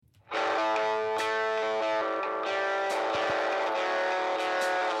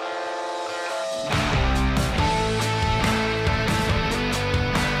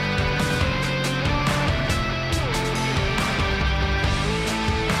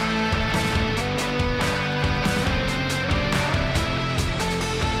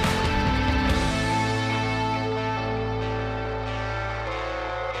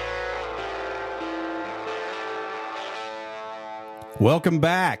Welcome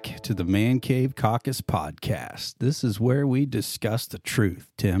back to the Man Cave Caucus podcast. This is where we discuss the truth,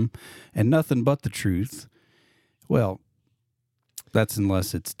 Tim, and nothing but the truth. Well, that's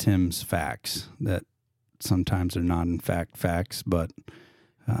unless it's Tim's facts that sometimes are not in fact facts, but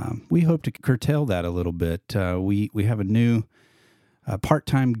we hope to curtail that a little bit. We have a new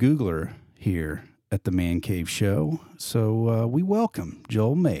part-time Googler here at the Man Cave Show, so we welcome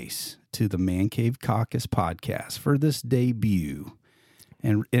Joel Mace to the Man Cave Caucus podcast for this debut.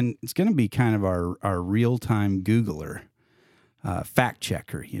 And it's going to be kind of our real-time Googler, fact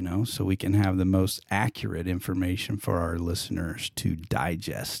checker, so we can have the most accurate information for our listeners to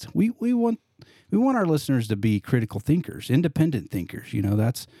digest. We want our listeners to be critical thinkers, independent thinkers.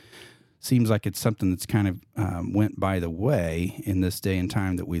 That's seems like it's something that's kind of went by the way in this day and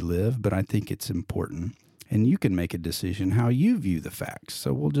time that we live, but I think it's important. And you can make a decision how you view the facts.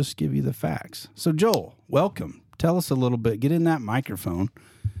 So we'll just give you the facts. So Joel, welcome. Tell us a little bit. Get in that microphone.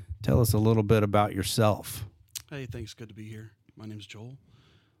 Tell us a little bit about yourself. Hey, thanks. Good to be here. My name's Joel.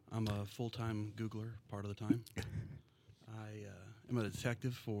 I'm a full-time Googler part of the time. I am a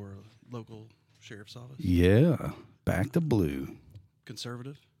detective for a local sheriff's office. Yeah, back to blue.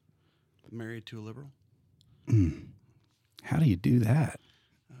 Conservative. Married to a liberal. How do you do that?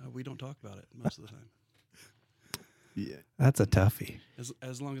 We don't talk about it most of the time. Yeah, that's a toughie.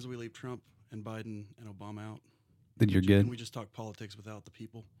 As long as we leave Trump and Biden and Obama out, then you're good. We just talk politics without the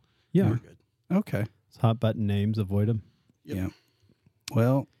people. Yeah, we're good. Okay. It's hot button names. Avoid them. Yep. Yeah.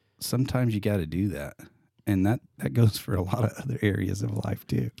 Well, sometimes you got to do that, and that goes for a lot of other areas of life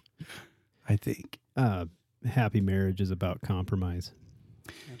too. I think. Happy marriage is about compromise.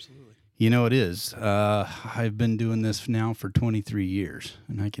 Absolutely. It is. I've been doing this now for 23 years,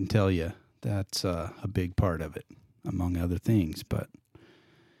 and I can tell you that's a big part of it, among other things. But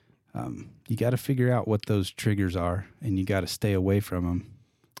you got to figure out what those triggers are, and you got to stay away from them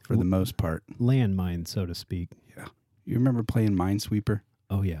for the most part. Landmine, so to speak. Yeah. You remember playing Minesweeper?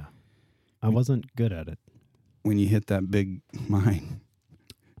 Oh, yeah. I wasn't good at it. When you hit that big mine,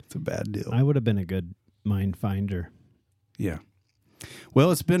 it's a bad deal. I would have been a good mine finder. Yeah.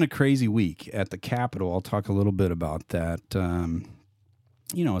 Well, it's been a crazy week at the Capitol. I'll talk a little bit about that.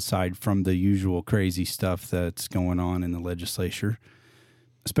 Aside from the usual crazy stuff that's going on in the legislature,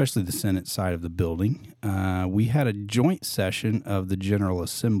 especially the Senate side of the building, we had a joint session of the General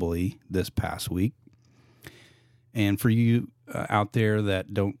Assembly this past week. And for you out there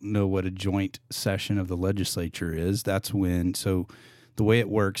that don't know what a joint session of the legislature is, that's when, so the way it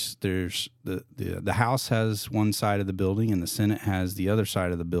works, there's the House has one side of the building and the Senate has the other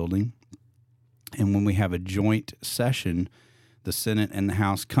side of the building. And when we have a joint session, the Senate and the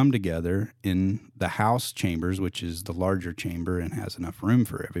House come together in the House chambers, which is the larger chamber and has enough room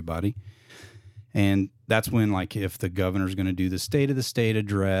for everybody. And that's when, like, if the governor's going to do the State of the State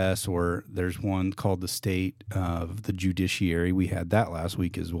address, or there's one called the State of the Judiciary. We had that last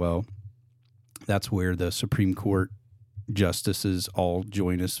week as well. That's where the Supreme Court justices all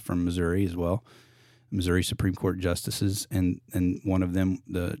join us from Missouri as well. Missouri Supreme Court justices, and one of them,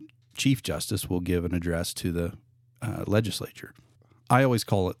 the Chief Justice, will give an address to the legislature. I always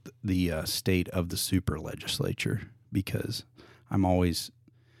call it the state of the super legislature because I'm always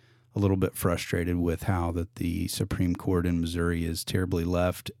a little bit frustrated with how that the Supreme Court in Missouri is terribly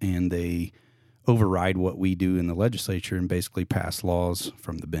left, and they override what we do in the legislature and basically pass laws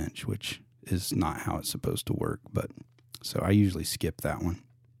from the bench, which is not how it's supposed to work. But so I usually skip that one.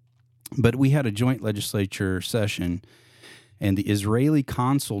 But we had a joint legislature session, and the Israeli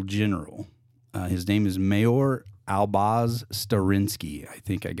Consul General, his name is Mayor Albaz Starinsky. I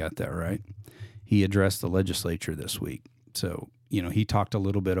think I got that right. He addressed the legislature this week. So, he talked a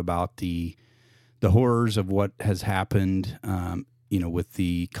little bit about the horrors of what has happened, with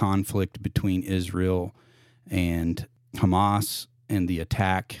the conflict between Israel and Hamas and the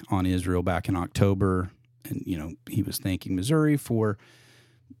attack on Israel back in October. And, he was thanking Missouri for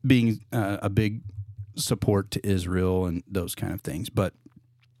being a big support to Israel and those kind of things. But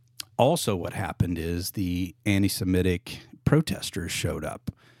also what happened is the anti-Semitic protesters showed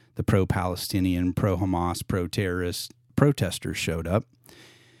up. The pro-Palestinian, pro-Hamas, pro-terrorist protesters showed up.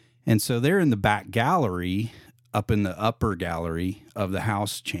 And so they're in the back gallery, up in the upper gallery of the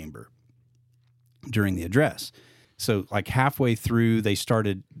House chamber during the address. So like halfway through, they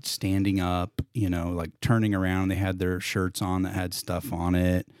started standing up, like turning around. They had their shirts on that had stuff on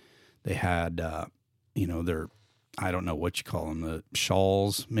it. They had, their, I don't know what you call them, the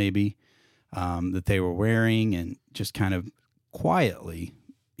shawls maybe, that they were wearing, and just kind of quietly,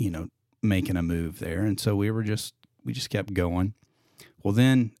 making a move there. And so we just kept going. Well,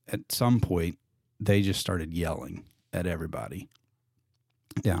 then at some point, they just started yelling at everybody.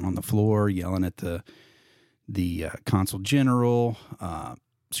 down on the floor, yelling at the consul general,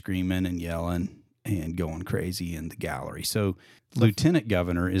 screaming and yelling and going crazy in the gallery. So Lieutenant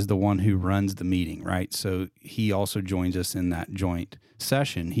Governor is the one who runs the meeting, right? So he also joins us in that joint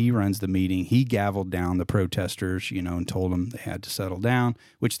session. He runs the meeting. He gavelled down the protesters, and told them they had to settle down,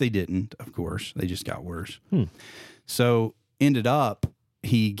 which they didn't, of course. They just got worse. So ended up,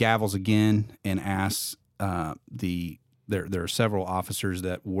 he gavels again and asks there are several officers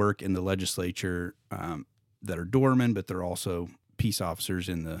that work in the legislature that are doormen, but they're also peace officers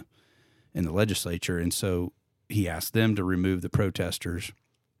in the legislature. And so he asked them to remove the protesters.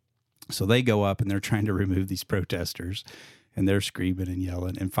 So they go up and they're trying to remove these protesters, and they're screaming and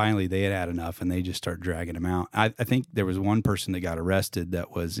yelling. And finally they had enough and they just start dragging them out. I think there was one person that got arrested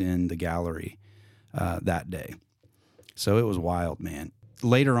that was in the gallery that day. So it was wild, man.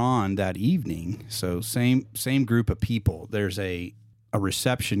 Later on that evening, so same group of people, there's a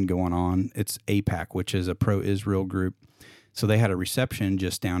reception going on. It's AIPAC, which is a pro-Israel group. So they had a reception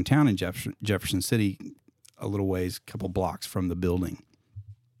just downtown in Jefferson City, a little ways, a couple blocks from the building.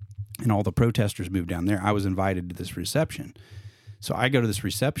 And all the protesters moved down there. I was invited to this reception. So I go to this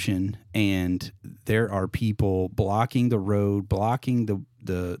reception, and there are people blocking the road, blocking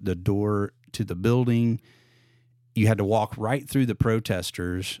the door to the building. You had to walk right through the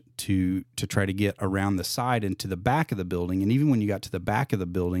protesters to try to get around the side and to the back of the building. And even when you got to the back of the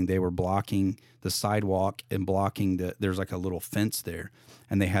building, they were blocking the sidewalk and blocking there's like a little fence there.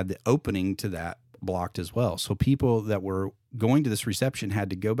 And they had the opening to that blocked as well. So people that were going to this reception had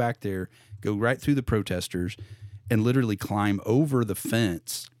to go back there, go right through the protesters, and literally climb over the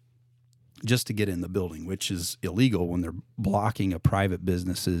fence just to get in the building, which is illegal when they're blocking a private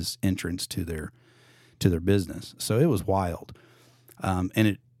business's entrance to their business. So it was wild. And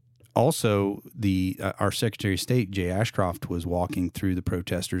it also, our Secretary of State, Jay Ashcroft, was walking through the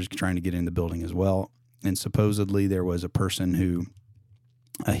protesters trying to get in the building as well. And supposedly there was a person who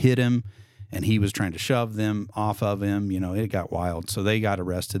hit him, and he was trying to shove them off of him. It got wild. So they got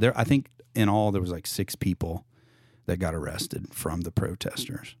arrested. There, I think in all there was like 6 people that got arrested from the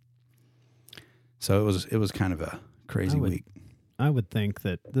protesters. So it was kind of a crazy week. I would think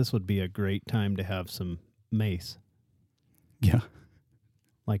that this would be a great time to have some mace. Yeah.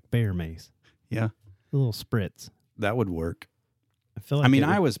 Like bear mace. Yeah. A little spritz. That would work. I feel like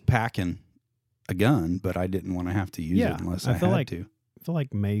I was packing a gun, but I didn't want to have to use it unless I had to. I feel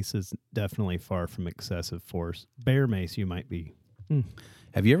like mace is definitely far from excessive force. Bear mace, you might be.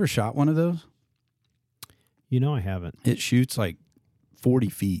 Have you ever shot one of those? I haven't. It shoots like 40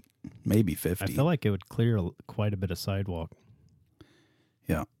 feet, maybe 50. I feel like it would clear quite a bit of sidewalk.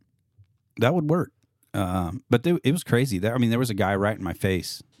 Yeah, that would work. But it was crazy. There was a guy right in my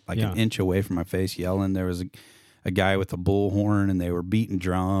face, like an inch away from my face, yelling. There was a guy with a bullhorn, and they were beating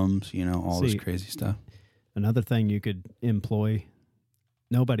drums, all this crazy stuff. Another thing you could employ,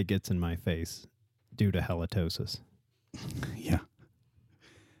 nobody gets in my face due to halitosis. Yeah,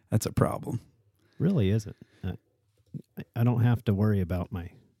 that's a problem. Really isn't. I don't have to worry about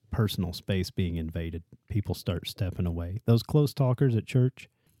my personal space being invaded. People start stepping away. Those close talkers at church,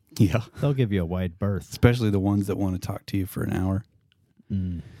 they'll give you a wide berth. Especially the ones that want to talk to you for an hour.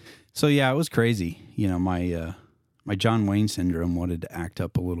 So yeah, it was crazy. My John Wayne syndrome wanted to act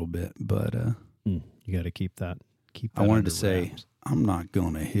up a little bit, but you got to keep that. I wanted to say, I'm not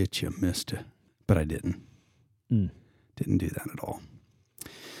going to hit you, mister, but I didn't. Didn't do that at all.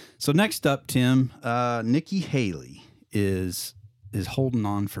 So next up, Tim, Nikki Haley is holding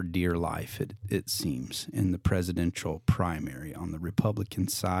on for dear life, it seems, in the presidential primary on the Republican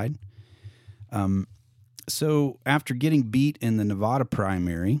side. So after getting beat in the Nevada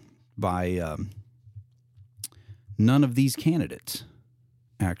primary by none of these candidates,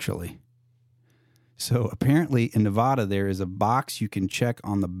 actually. So apparently in Nevada, there is a box you can check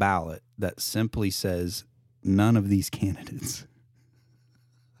on the ballot that simply says, none of these candidates.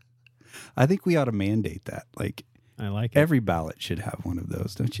 I think we ought to mandate that. I like it. Every ballot should have one of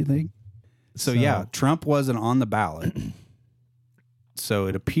those, don't you think? So yeah, Trump wasn't on the ballot. So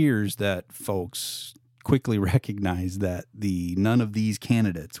it appears that folks quickly recognized that the none of these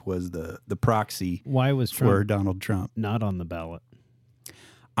candidates was the proxy. Why was Trump for Donald Trump not on the ballot?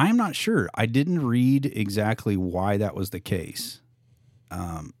 I'm not sure. I didn't read exactly why that was the case.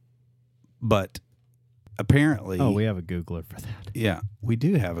 But apparently... Oh, we have a Googler for that. Yeah, we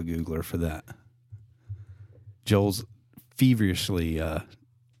do have a Googler for that. Joel's feverishly...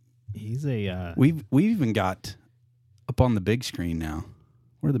 He's a... We've even got up on the big screen now.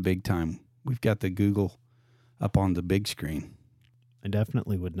 We're the big time. We've got the Google up on the big screen. I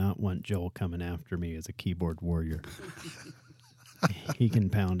definitely would not want Joel coming after me as a keyboard warrior. he can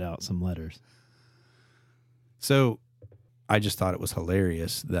pound out some letters. So I just thought it was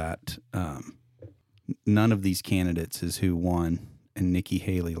hilarious that none of these candidates is who won and Nikki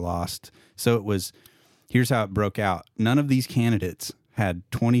Haley lost. So it was, here's how it broke out. None of these candidates had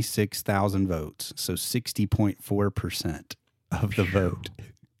 26,000 votes, so 60.4% of the vote.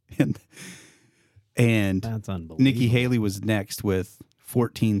 And that's unbelievable. Nikki Haley was next with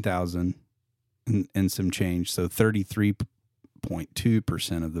 14,000 and some change, so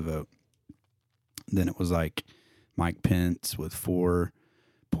 33.2% of the vote. Then it was like Mike Pence with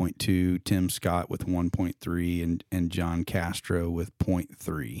 4.2, Tim Scott with 1.3, and John Castro with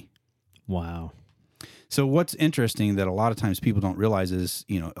 0.3. Wow. So what's interesting that a lot of times people don't realize is,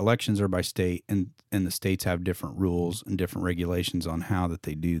 elections are by state, and the states have different rules and different regulations on how that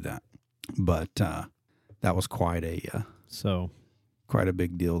they do that. But that was quite a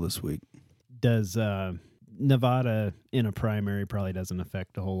big deal this week. Does Nevada in a primary probably doesn't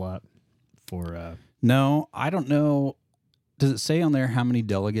affect a whole lot for? No, I don't know. Does it say on there how many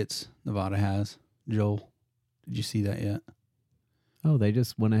delegates Nevada has, Joel? Did you see that yet? Oh, they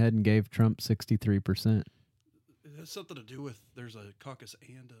just went ahead and gave Trump 63%. It has something to do with there's a caucus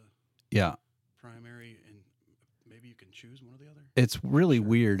and a primary, and maybe you can choose one or the other. It's really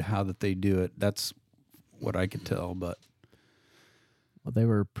weird how that they do it. That's what I could tell, but well, they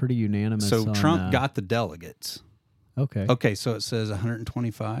were pretty unanimous. So Trump got the delegates. Okay. Okay, so it says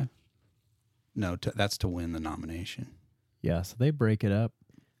 125. No, that's to win the nomination. Yeah, so they break it up.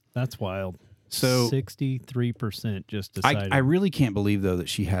 That's wild. So 63% just decided. I really can't believe though that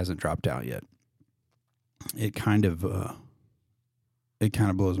she hasn't dropped out yet. It kind of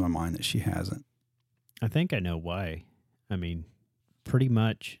blows my mind that she hasn't. I think I know why. I mean, pretty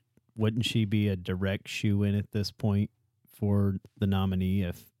much, wouldn't she be a direct shoe-in at this point for the nominee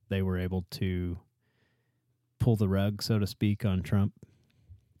if they were able to pull the rug, so to speak, on Trump?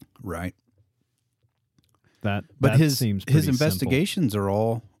 Right. But his investigations are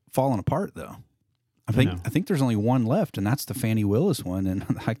all falling apart, though. I think there's only one left, and that's the Fani Willis one, and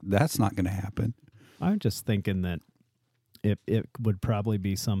that's not going to happen. I'm just thinking that it would probably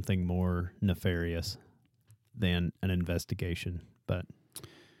be something more nefarious than an investigation, but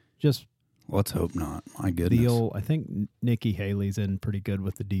just let's hope not. My goodness. I think Nikki Haley's in pretty good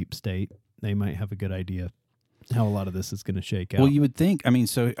with the deep state. They might have a good idea how a lot of this is going to shake out. Well, you would think. I mean,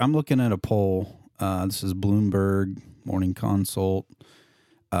 so I'm looking at a poll. This is Bloomberg, Morning Consult.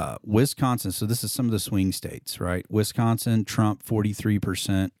 Wisconsin, so this is some of the swing states, right? Wisconsin, Trump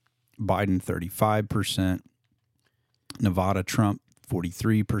 43%, Biden 35%. Nevada, Trump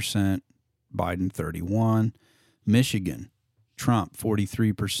 43%, Biden 31%. Michigan, Trump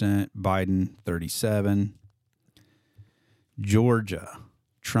 43%, Biden 37%. Georgia,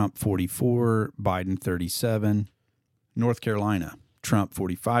 Trump 44%, Biden 37%. North Carolina, Trump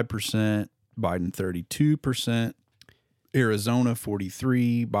 45%, Biden 32%. Arizona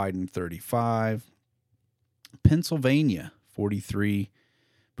 43%, Biden 35%. Pennsylvania 43%,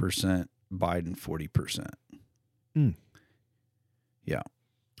 Biden 40%. Yeah.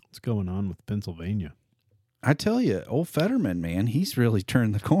 What's going on with Pennsylvania? I tell you, old Fetterman, man, he's really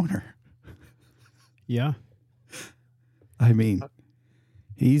turned the corner. Yeah. I mean,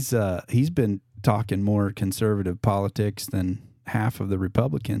 he's been talking more conservative politics than half of the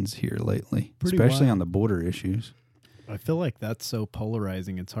Republicans here lately, especially on the border issues. I feel like that's so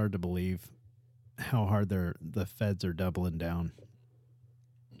polarizing. It's hard to believe how hard the feds are doubling down.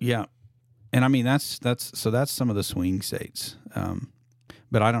 Yeah. And I mean, that's some of the swing states.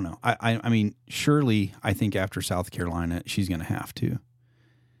 But I don't know. I mean, surely I think after South Carolina, she's going to have to,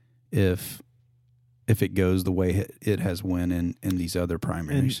 if it goes the way it has went in these other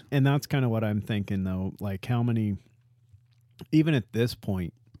primaries. And that's kind of what I'm thinking, though. Like, how many, even at this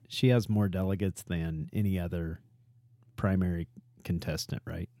point, she has more delegates than any other primary contestant,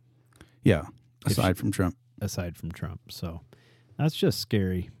 right? Yeah, aside from Trump. So that's just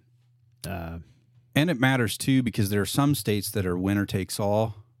scary. And it matters, too, because there are some states that are winner takes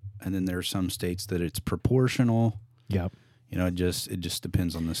all, and then there are some states that it's proportional. Yep. It just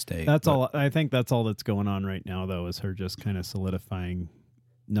depends on the state. All. I think that's all that's going on right now, though, is her just kind of solidifying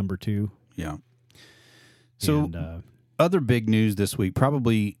number two. Yeah. So other big news this week,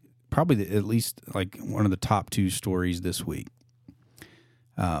 probably at least like one of the top two stories this week.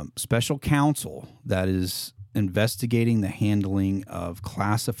 Special counsel that is investigating the handling of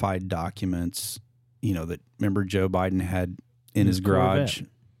classified documents, that remember Joe Biden had in his garage.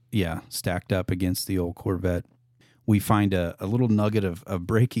 Corvette. Yeah, stacked up against the old Corvette. We find a little nugget of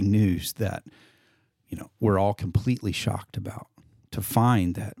breaking news that, we're all completely shocked about, to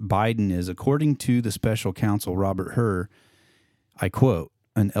find that Biden is, according to the special counsel, Robert Hur, I quote,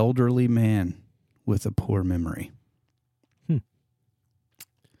 an elderly man with a poor memory.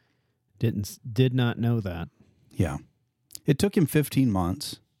 Did not know that. Yeah. It took him 15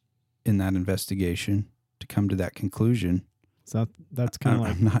 months in that investigation to come to that conclusion. So that's kind of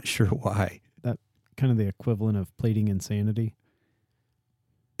like, I'm not sure why. that kind of the equivalent of pleading insanity.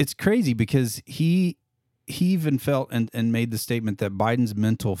 It's crazy because he even felt and made the statement that Biden's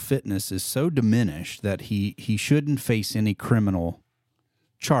mental fitness is so diminished that he shouldn't face any criminal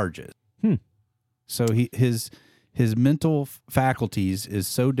charges. So his mental faculties is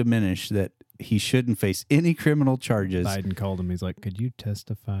so diminished that he shouldn't face any criminal charges. Biden called him. He's like, could you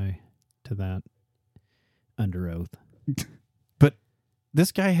testify to that under oath? But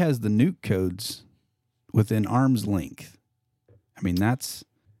this guy has the nuke codes within arm's length. I mean, that's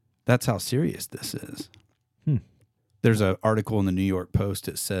how serious this is. There's an article in the New York Post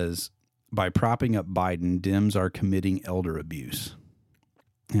that says, by propping up Biden, Dems are committing elder abuse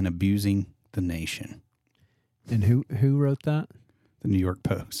and abusing the nation. And who wrote that? The New York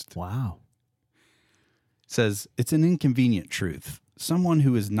Post. Wow. Says, it's an inconvenient truth. Someone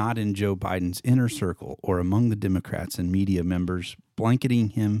who is not in Joe Biden's inner circle or among the Democrats and media members blanketing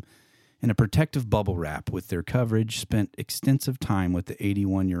him in a protective bubble wrap with their coverage spent extensive time with the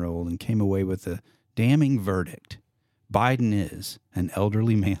 81-year-old and came away with a damning verdict. Biden is an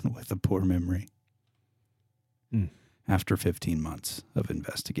elderly man with a poor memory. After 15 months of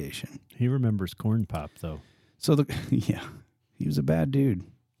investigation. He remembers Corn Pop, though. So, he was a bad dude.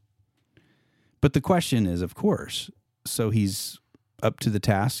 But the question is, of course, so he's up to the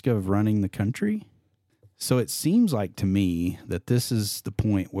task of running the country? So it seems like to me that this is the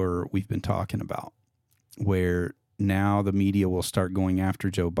point where we've been talking about, where now the media will start going after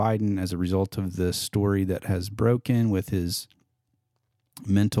Joe Biden as a result of the story that has broken with his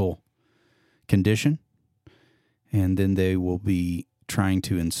mental condition. And then they will be trying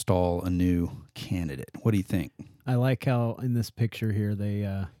to install a new candidate. What do you think? I like how in this picture here they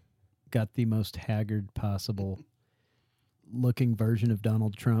got the most haggard possible looking version of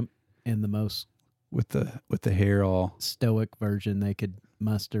Donald Trump and the most with the hair all stoic version they could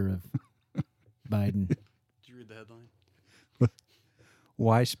muster of Biden. Did you read the headline?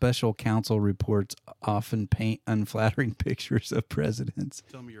 Why special counsel reports often paint unflattering pictures of presidents.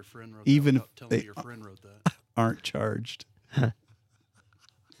 Tell me your friend wrote Even that. if Tell they me your friend wrote that. Aren't charged.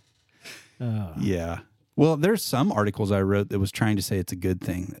 Yeah. Well, there's some articles I wrote that was trying to say it's a good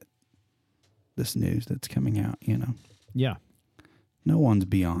thing that this news that's coming out, Yeah. No one's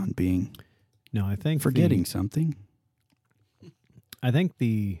beyond being I think forgetting something. I think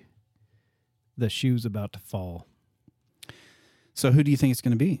the shoe's about to fall. So who do you think it's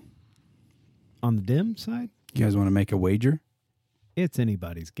going to be? On the Dem side? You guys want to make a wager? It's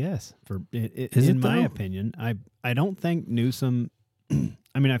anybody's guess. Is in it, my though? opinion, I don't think Newsom.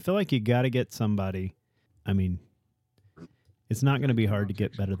 I mean, I feel like you got to get somebody. I mean, it's not going to be hard to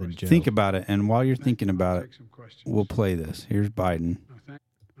get better than Joe. Think about it, and while you're thinking about it, we'll play this. Here's Biden.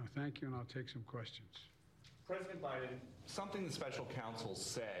 Thank you, and I'll take some questions. President Biden, something the special counsel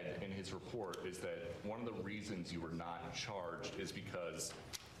said in his report is that one of the reasons you were not charged is because,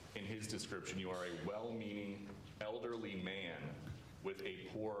 in his description, you are a well-meaning elderly man with a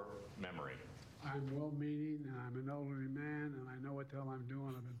poor memory. I'm well-meaning, and I'm an elderly man, and I know what the hell I'm doing.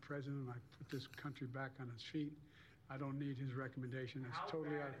 I've been president. I put this country back on its feet. I don't need his recommendation. It's How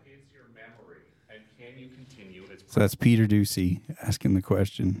totally bad is your memory, and can you continue as So that's Peter Ducey asking the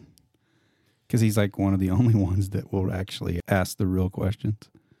question, because he's like one of the only ones that will actually ask the real questions.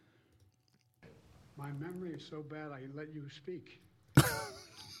 My memory is so bad, I let you speak.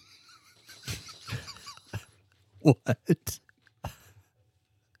 What?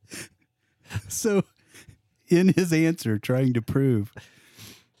 So, in his answer, trying to prove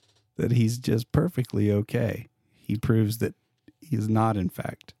that he's just perfectly okay, he proves that he is not, in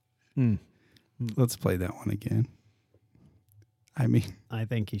fact. Let's play that one again. I mean, I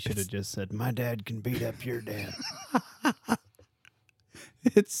think he should have just said, "My dad can beat up your dad."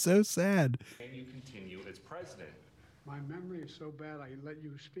 it's so sad. can you continue as president? My memory is so bad, I let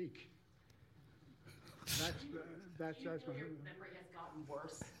you speak. That's what Your memory has gotten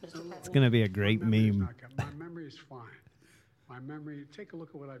worse, Mr. It's President. going to be a great My memory is meme. not good. My memory is fine. My memory, take a look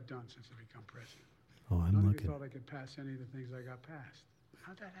at what I've done since I become president. Oh, None I'm of you looking. thought I could pass any of the things I got passed.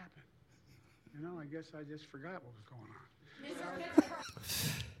 How'd that happen? I guess I just forgot what was going on.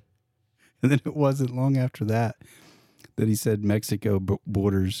 And then it wasn't long after that he said Mexico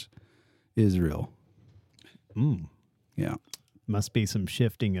borders Israel. Yeah. Must be some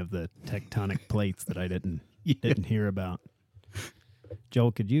shifting of the tectonic plates that I didn't hear about.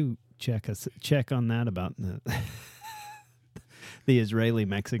 Joel, could you check on that about the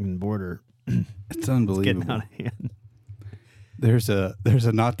Israeli-Mexican border It's is getting unbelievable. out of hand. There's a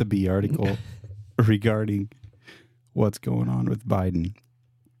not to be article regarding what's going on with Biden.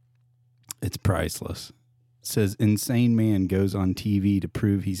 It's priceless. It says insane man goes on TV to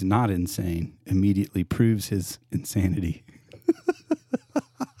prove he's not insane. Immediately proves his insanity.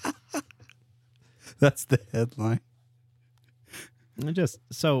 That's the headline.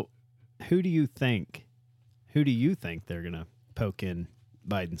 So who do you think they're going to poke in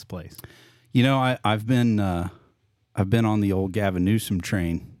Biden's place? You know, I've been on the old Gavin Newsom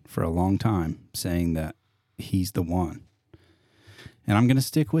train for a long time, saying that he's the one, and I'm going to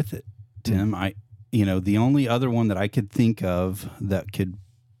stick with it, Tim. The only other one that I could think of that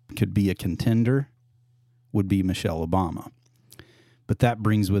could be a contender would be Michelle Obama, but that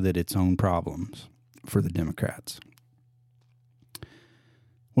brings with it its own problems for the Democrats.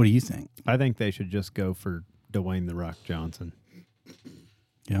 What do you think? I think they should just go for Dwayne "The Rock" Johnson.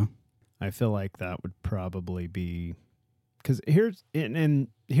 Yeah. I feel like that would probably be, because here's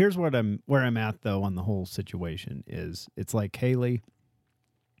where I'm at though on the whole situation is it's like Haley.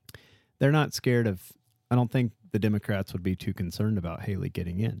 They're not scared of. I don't think the Democrats would be too concerned about Haley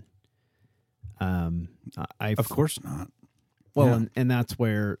getting in. Of course not. Well, Yeah. and that's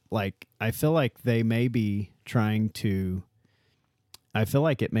where, like, I feel like they may be trying to. I feel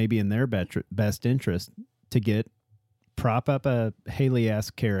like it may be in their best interest to prop up a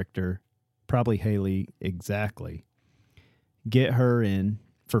Haley-esque character, probably Haley exactly. Get her in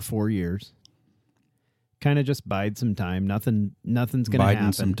for 4 years. Kind of just bide some time. Nothing's going to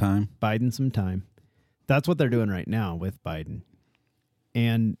happen. Biden some time. That's what they're doing right now with Biden.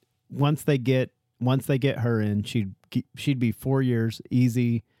 And once they get her in, she'd be 4 years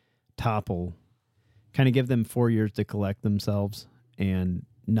easy topple. Kind of give them 4 years to collect themselves, and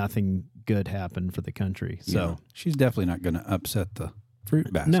nothing good happened for the country. So Yeah. She's definitely not going to upset the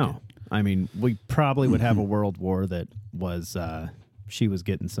fruit basket. no, I mean, we probably would have a world war that was she was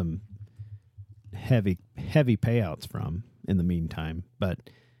getting some heavy payouts from in the meantime. But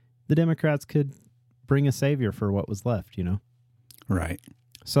the Democrats could bring a savior for what was left, Right.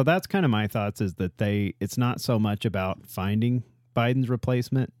 So that's kind of my thoughts, is that it's not so much about finding Biden's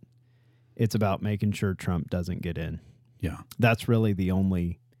replacement. It's about making sure Trump doesn't get in. Yeah, That's really the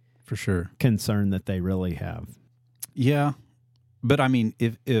only for sure. concern that they really have. Yeah, but I mean,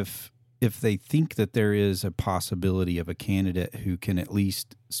 if they think that there is a possibility of a candidate who can at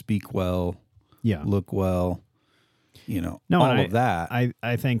least speak well, Yeah. look well, No, all of that.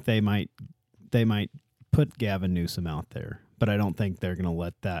 I think they might put Gavin Newsom out there, but I don't think they're going to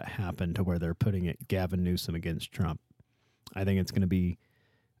let that happen to where they're putting Gavin Newsom against Trump. I think it's going to be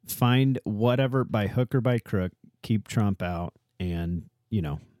find whatever by hook or by crook, keep Trump out, and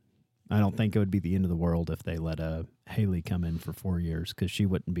I don't think it would be the end of the world if they let Haley come in for 4 years, because she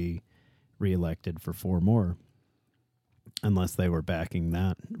wouldn't be reelected for 4 more unless they were backing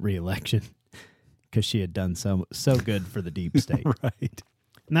that reelection, because she had done so good for the deep state. Right.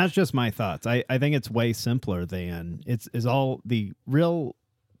 And that's just my thoughts. I think it's way simpler than is all the real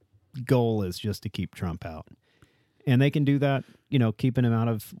goal is just to keep Trump out. And they can do that, keeping him out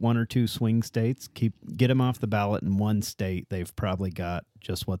of 1 or 2 swing states, get him off the ballot in one state. They've probably got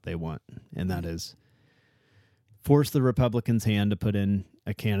just what they want. And that is force the Republicans' hand to put in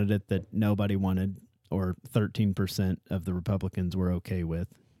a candidate that nobody wanted, or 13% of the Republicans were okay with.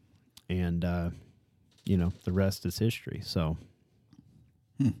 And, the rest is history. So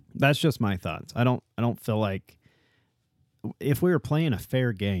that's just my thoughts. I don't feel like if we were playing a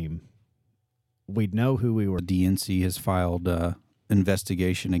fair game, we'd know who we were. The DNC has filed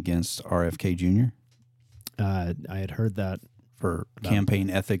investigation against RFK Jr. I had heard that. for campaign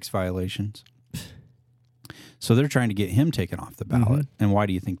ethics violations. So they're trying to get him taken off the ballot. And why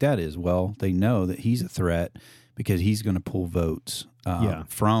do you think that is? Well, they know that he's a threat because he's going to pull votes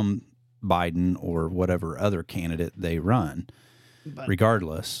from Biden or whatever other candidate they run,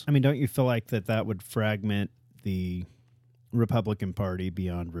 regardless. I mean, don't you feel like that would fragment the Republican Party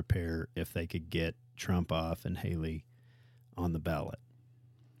beyond repair if they could get Trump off and Haley on the ballot?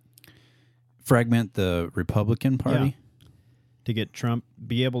 Fragment the Republican Party? Yeah. To get Trump,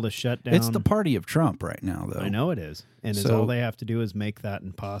 be able to shut down. It's the party of Trump right now, though. I know it is. And all they have to do is make that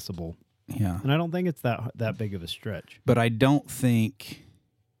impossible. Yeah. And I don't think it's that big of a stretch. But I don't think,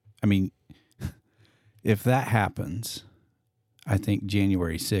 I mean, if that happens, I think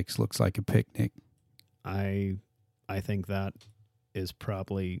January 6th looks like a picnic. I think that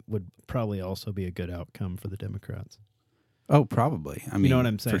would probably also be a good outcome for the Democrats. Oh, probably. I mean, you know what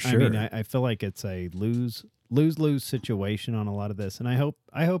I'm saying? For sure. I mean, I feel like it's a lose situation on a lot of this, and I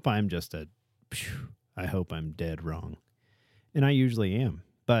hope I'm just I hope I'm dead wrong, And I usually am.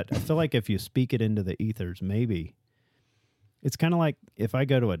 But I feel like if you speak it into the ethers, maybe it's kind of like if I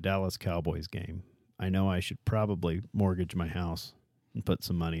go to a Dallas Cowboys game, I know I should probably mortgage my house and put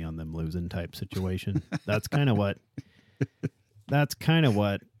some money on them losing type situation. That's kind of what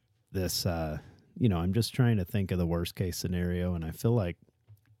this, I'm just trying to think of the worst case scenario. And I feel like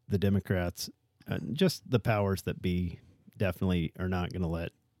the Democrats, just the powers that be, definitely are not going to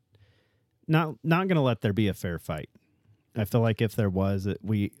let there be a fair fight. I feel like if there was,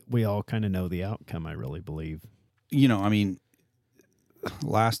 we all kind of know the outcome, I really believe.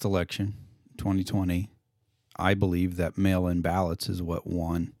 Last election, 2020, I believe that mail-in ballots is what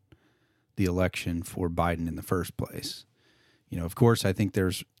won the election for Biden in the first place. Of course, I think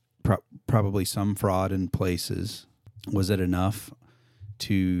there's probably some fraud in places. Was it enough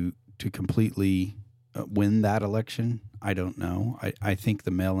to completely win that election? I don't know. I think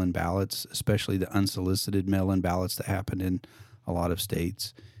the mail-in ballots, especially the unsolicited mail-in ballots that happened in a lot of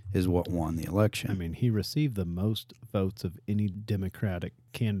states, is what won the election. I mean, he received the most votes of any Democratic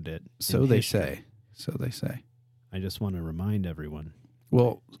candidate. So they say. I just want to remind everyone.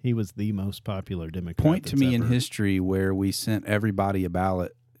 Well, he was the most popular Democrat. Point to me in history where we sent everybody a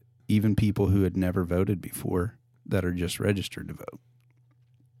ballot, even people who had never voted before that are just registered to vote.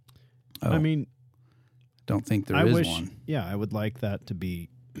 I mean, don't think there is one. Yeah, I would like that to be.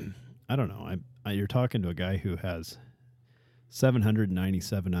 I don't know. You're talking to a guy who has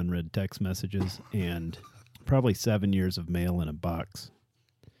 797 unread text messages and probably 7 years of mail in a box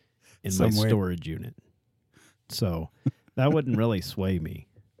in my storage unit. So that wouldn't really sway me.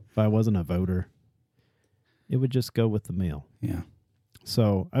 If I wasn't a voter, it would just go with the mail. Yeah.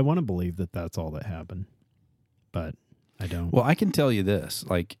 So I want to believe that that's all that happened, but I don't. Well, I can tell you this.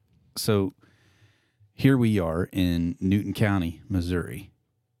 So here we are in Newton County, Missouri,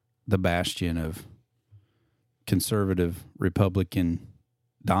 the bastion of conservative Republican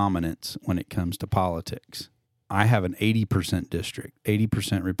dominance when it comes to politics. I have an 80% district,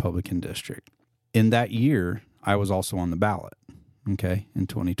 80% Republican district. In that year, I was also on the ballot, in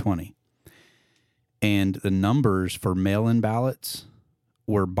 2020. And the numbers for mail-in ballots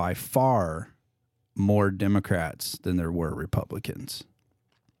were by far more Democrats than there were Republicans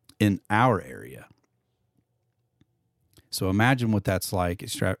in our area. So imagine what that's like.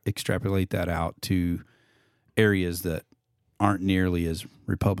 Extrapolate that out to areas that aren't nearly as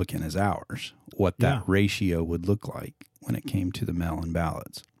Republican as ours, what that ratio would look like when it came to the mail-in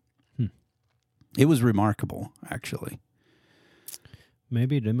ballots. It was remarkable, actually.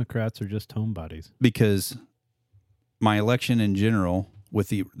 Maybe Democrats are just homebodies. Because my election in general, with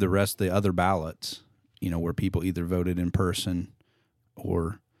the rest of the other ballots, where people either voted in person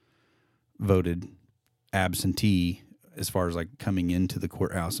or voted absentee as far as coming into the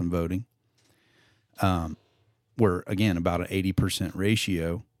courthouse and voting, were, again, about an 80%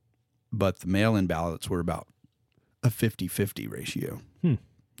 ratio, but the mail-in ballots were about a 50-50 ratio.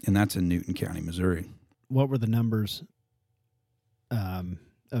 And that's in Newton County, Missouri. What were the numbers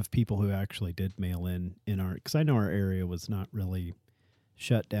of people who actually did mail in our... Because I know our area was not really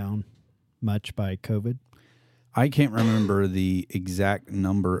shut down much by COVID. I can't remember the exact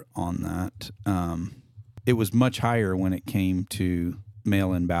number on that. It was much higher when it came to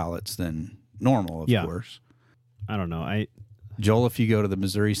mail-in ballots than normal, of course. I don't know. Joel, if you go to the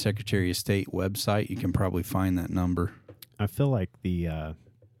Missouri Secretary of State website, you can probably find that number. I feel like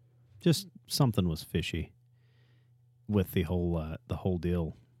just something was fishy with the whole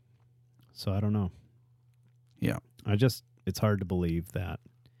deal. So I don't know. Yeah. It's hard to believe that,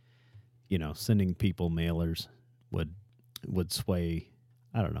 sending people mailers would sway.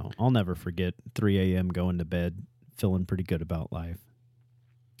 I don't know. I'll never forget 3 a.m. going to bed, feeling pretty good about life.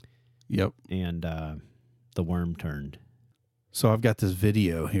 Yep. And the worm turned. So I've got this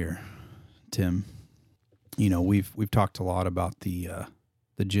video here, Tim. We've talked a lot about the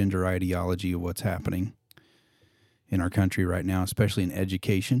gender ideology of what's happening in our country right now, especially in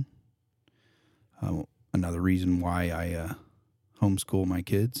education. Another reason why I homeschool my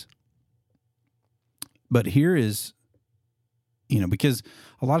kids. But here is, because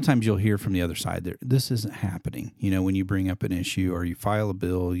a lot of times you'll hear from the other side there, this isn't happening. When you bring up an issue or you file a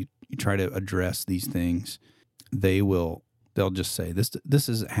bill, you try to address these things, they'll just say, this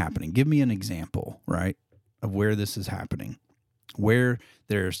isn't happening. Give me an example, right, of where this is happening. Where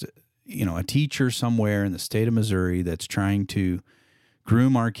there's, a teacher somewhere in the state of Missouri that's trying to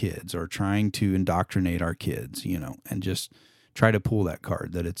groom our kids or trying to indoctrinate our kids, and just try to pull that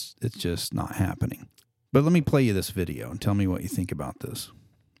card that it's just not happening. But let me play you this video and tell me what you think about this.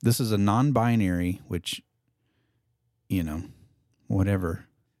 This is a non-binary, which, whatever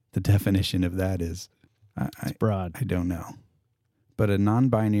the definition of that is. It's broad. I don't know. but a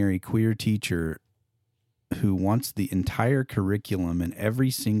non-binary queer teacher who wants the entire curriculum in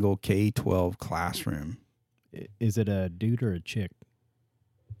every single K-12 classroom. Is it a dude or a chick?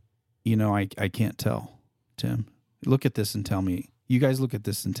 You know, I can't tell, Tim. Look at this and tell me. You guys look at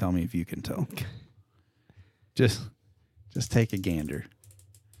this and tell me if you can tell. Just take a gander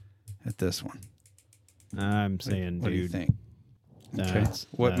at this one. I'm saying What dude. do you think? Okay. That's-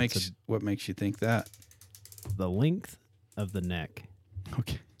 What that's makes you think that? the length of the neck.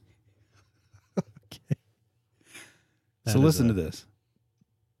 Okay. That So is listen a- to this.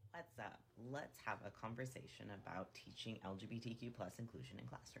 What's up? Let's have a conversation about teaching LGBTQ plus inclusion in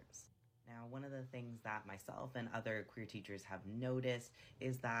classrooms. Now, one of the things that myself and other queer teachers have noticed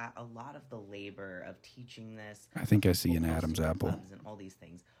is that a lot of the labor of teaching this, I think I see an hosting Adam's the apple. clubs and all these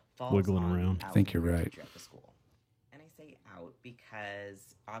things falls Wiggling on around. the I think out you're queer right. teacher at the school. And I say out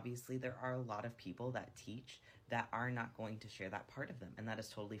because obviously there are a lot of people that teach that are not going to share that part of them, and that is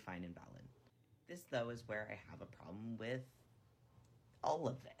totally fine and valid. This, though, is where I have a problem with all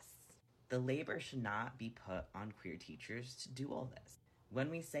of this. The labor should not be put on queer teachers to do all this. When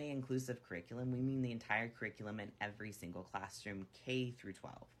we say inclusive curriculum, we mean the entire curriculum in every single classroom, K through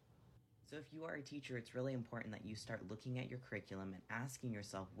 12. So if you are a teacher, it's really important that you start looking at your curriculum and asking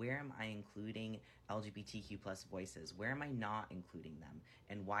yourself, where am I including LGBTQ plus voices? Where am I not including them?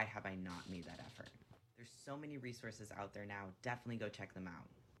 And why have I not made that effort? There's so many resources out there now. Definitely go check them out.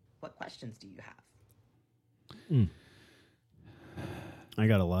 What questions do you have? I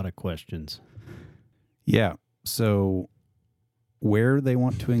got a lot of questions. Yeah. So where they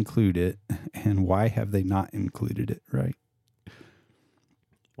want to include it and why have they not included it, right?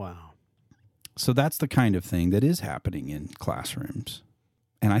 Wow. So that's the kind of thing that is happening in classrooms.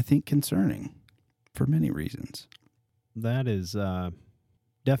 And I think concerning for many reasons. That is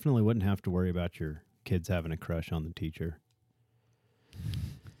definitely wouldn't have to worry about your kids having a crush on the teacher.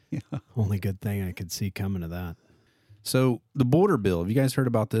 Yeah. Only good thing I could see coming to that. So the border bill, have you guys heard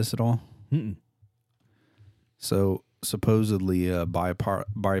about this at all? Mm-mm. So supposedly a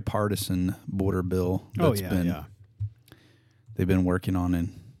bipartisan border bill that's they've been working on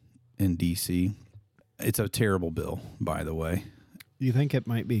in D.C. It's a terrible bill, by the way. Do you think it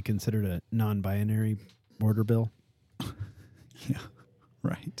might be considered a non-binary border bill? Yeah,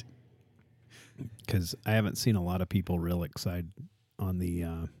 right. Because I haven't seen a lot of people real excited on the...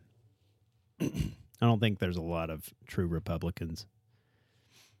 I don't think there's a lot of true Republicans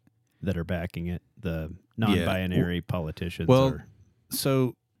that are backing it. The non-binary politicians are...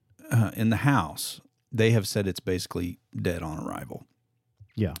 So in the House, they have said it's basically dead on arrival.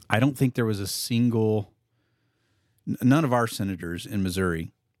 Yeah. I don't think there was a single... None of our senators in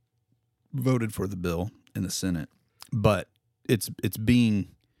Missouri voted for the bill in the Senate, but it's being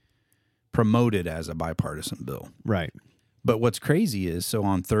promoted as a bipartisan bill. Right. But what's crazy is, so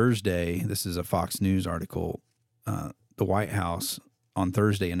on Thursday, this is a Fox News article, the White House on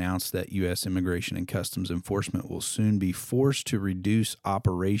Thursday announced that U.S. Immigration and Customs Enforcement will soon be forced to reduce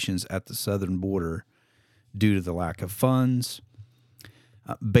operations at the southern border due to the lack of funds.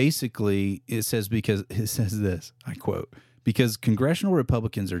 Basically, it says this, I quote, because congressional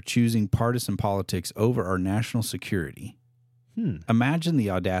Republicans are choosing partisan politics over our national security. Imagine the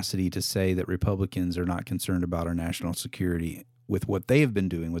audacity to say that Republicans are not concerned about our national security with what they have been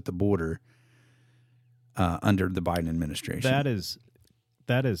doing with the border under the Biden administration.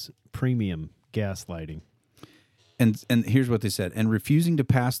 That is premium gaslighting. And here's what they said. And refusing to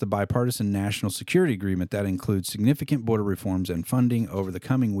pass the bipartisan national security agreement that includes significant border reforms and funding over the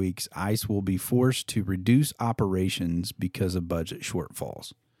coming weeks, ICE will be forced to reduce operations because of budget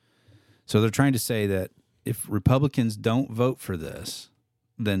shortfalls. So they're trying to say that if Republicans don't vote for this,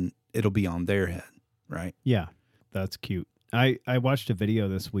 then it'll be on their head, right? Yeah, that's cute. I watched a video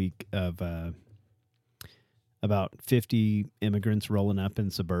this week of about 50 immigrants rolling up in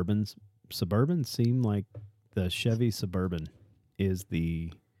Suburbans. Suburbans seem like the Chevy Suburban is they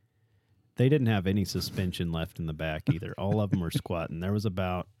didn't have any suspension left in the back either. All of them were squatting. There was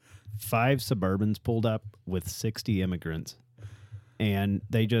about 5 Suburbans pulled up with 60 immigrants, and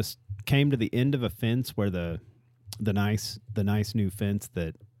they just came to the end of a fence where the nice new fence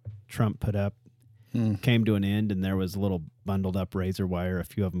that Trump put up came to an end, and there was a little bundled up razor wire. A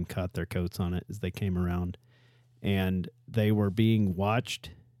few of them caught their coats on it as they came around, and they were being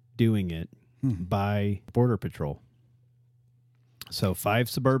watched doing it by Border Patrol. So 5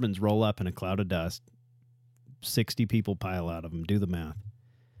 Suburbans roll up in a cloud of dust, 60 people pile out of them. Do the math.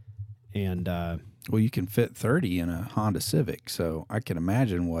 And well, you can fit 30 in a Honda Civic, so I can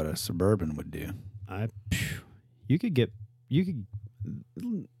imagine what a Suburban would do. You could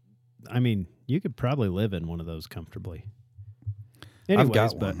probably live in one of those comfortably. Anyways, I've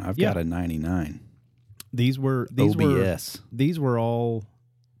got but one. I've yeah, got a 99 these were OBS. These were all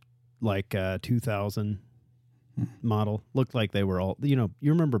like 2000 model. Looked like they were all, you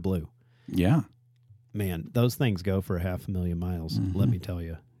remember blue. Yeah. Man, those things go for 500,000 miles. Mm-hmm. Let me tell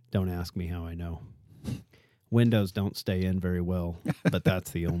you. Don't ask me how I know. Windows don't stay in very well, but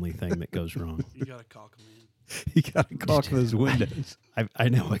that's the only thing that goes wrong. You got to caulk them in. You got to caulk those windows. I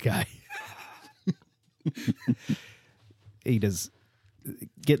know a guy. He does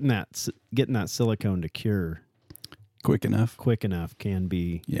getting that silicone to cure Quick enough. can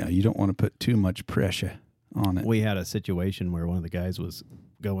be. Yeah, you don't want to put too much pressure on it. We had a situation where one of the guys was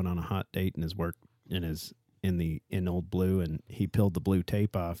going on a hot date in his work in Old Blue, and he peeled the blue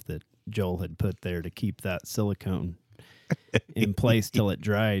tape off that Joel had put there to keep that silicone in place till it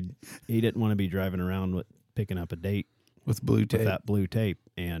dried. He didn't want to be driving around with picking up a date with blue tape. With that blue tape,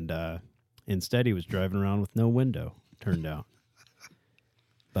 and instead he was driving around with no window. Turned out,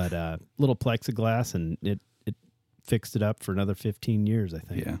 but little plexiglass, and it fixed it up for another 15 years, I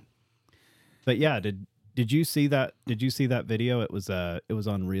think. Yeah. But yeah, did you see that? Did you see that video? It was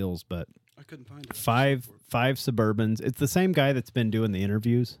on Reels, but I couldn't find it. Five Suburbans. It's the same guy that's been doing the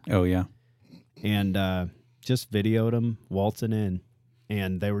interviews. Oh yeah. And just videoed them waltzing in,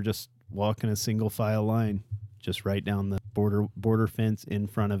 and they were just walking a single file line, just right down the border fence in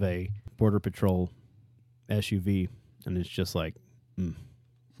front of a Border Patrol SUV, and it's just like,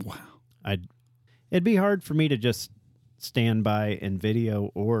 wow. It'd be hard for me to just stand by and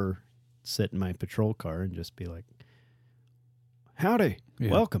video or sit in my patrol car and just be like, howdy,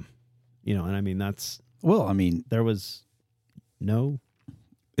 welcome. And I mean, there was no.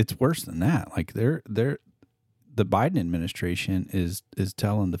 It's worse than that. Like the Biden administration is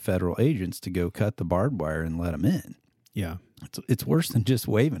telling the federal agents to go cut the barbed wire and let them in. Yeah. It's worse than just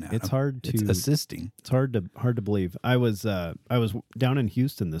waving at them. It's hard to. It's assisting. It's hard to believe. I was down in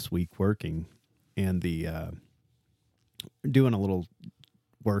Houston this week working, and doing a little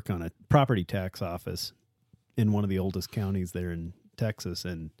work on a property tax office in one of the oldest counties there in Texas,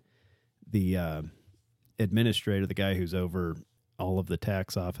 and the administrator, the guy who's over all of the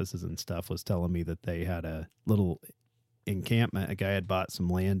tax offices and stuff, was telling me that they had a little encampment. A guy had bought some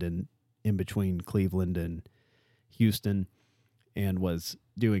land in between Cleveland and Houston and was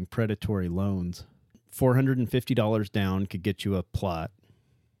doing predatory loans. $450 down could get you a plot,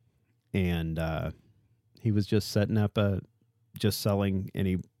 and he was just setting up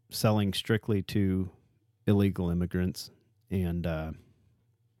selling strictly to illegal immigrants. And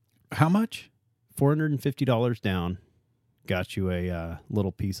how much? $450 down got you a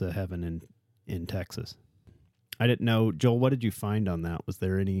little piece of heaven in Texas. I didn't know. Joel, what did you find on that? Was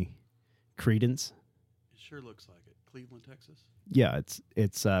there any credence? It sure looks like it. Cleveland, Texas? Yeah,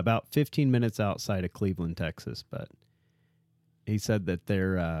 it's about 15 minutes outside of Cleveland, Texas. But he said that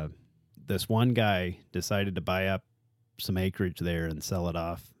this one guy decided to buy up some acreage there and sell it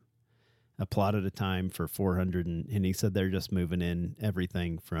off a plot at a time for $400, and he said they're just moving in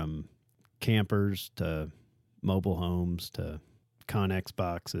everything from campers to mobile homes to Connex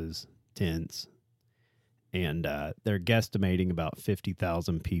boxes, tents, and they're guesstimating about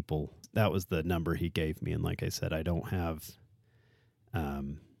 50,000 people. That was the number he gave me, and like I said, I don't have.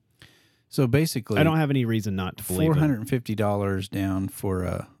 So basically, I don't have any reason not to believe $450 down for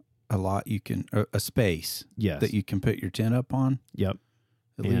a lot a space that you can put your tent up on. Yep.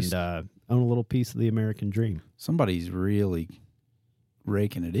 At least own a little piece of the American dream. Somebody's really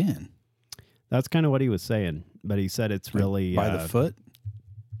raking it in. That's kind of what he was saying, but he said it's really by the foot.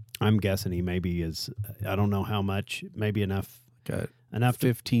 I'm guessing he maybe is. I don't know how much. Maybe enough. Enough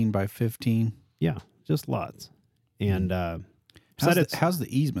 15 by 15. Yeah, just lots. And how's the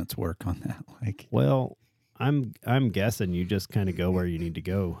easements work on that? Like, well, I'm guessing you just kind of go where you need to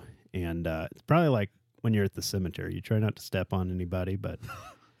go, and it's probably like when you're at the cemetery. You try not to step on anybody, but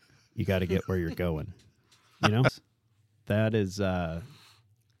you got to get where you're going. That is.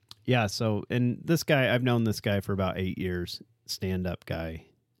 Yeah, so, and this guy, I've known this guy for about 8 years, stand-up guy.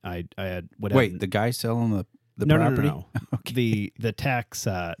 I had whatever. Wait, the guy selling the property? No. Okay. The tax,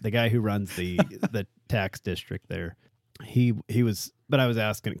 the guy who runs the tax district there. He was, but I was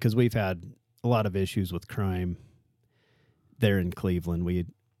asking, because we've had a lot of issues with crime there in Cleveland. We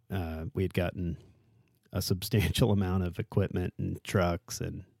had gotten a substantial amount of equipment and trucks,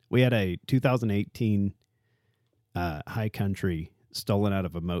 and we had a 2018 High Country stolen out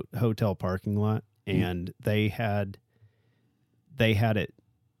of a hotel parking lot, and they had it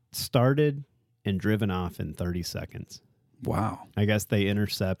started and driven off in 30 seconds. Wow. I guess they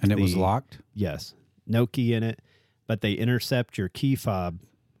intercept. And it was locked? Yes. No key in it, but they intercept your key fob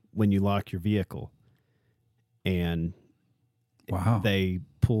when you lock your vehicle. And Wow. They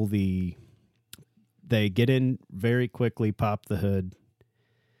get in very quickly, pop the hood,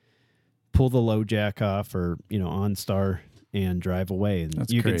 pull the low jack off or, OnStar and drive away. And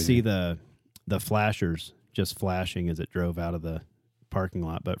That's you can crazy. see the flashers just flashing as it drove out of the parking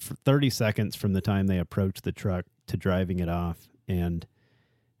lot. But for 30 seconds from the time they approached the truck to driving it off, and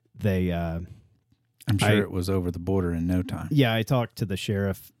they... I'm sure it was over the border in no time. Yeah, I talked to the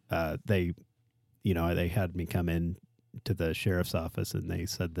sheriff. They had me come in to the sheriff's office, and they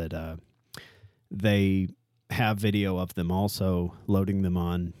said that they have video of them also loading them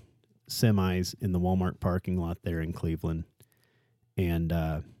on semis in the Walmart parking lot there in Cleveland, and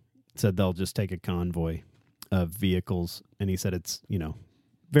said they'll just take a convoy of vehicles. And he said it's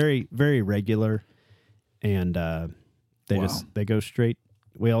very, very regular, and they go straight.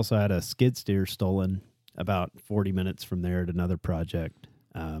 We also had a skid steer stolen about 40 minutes from there at another project,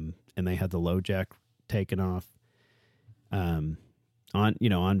 and they had the low jack taken off. On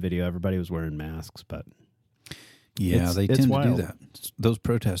video, everybody was wearing masks, but Yeah, they it's tend wild. to do that. Those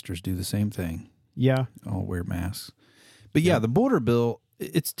protesters do the same thing. Yeah, All wear masks. But yeah, the border bill,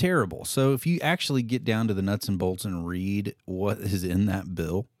 it's terrible. So if you actually get down to the nuts and bolts and read what is in that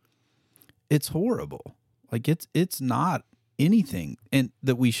bill, it's horrible. Like it's not anything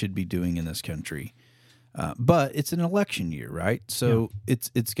that we should be doing in this country. But it's an election year, right? So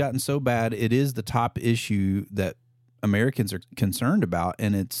it's gotten so bad. It is the top issue that Americans are concerned about,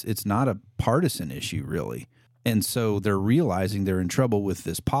 and it's not a partisan issue, really. And so they're realizing they're in trouble with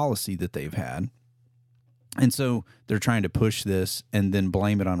this policy that they've had. And so they're trying to push this and then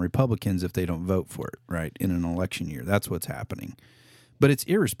blame it on Republicans if they don't vote for it, right, in an election year. That's what's happening. But it's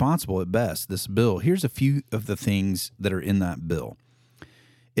irresponsible at best, this bill. Here's a few of the things that are in that bill.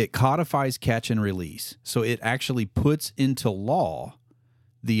 It codifies catch and release. So it actually puts into law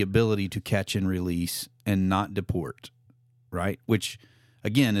the ability to catch and release and not deport, right? Which,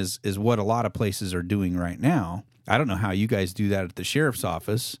 again, is what a lot of places are doing right now. I don't know how you guys do that at the sheriff's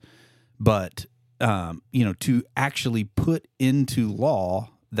office, but, to actually put into law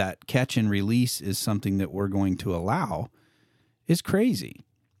that catch and release is something that we're going to allow is crazy.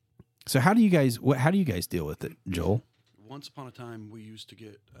 So how do you guys deal with it, Joel? Once upon a time, we used to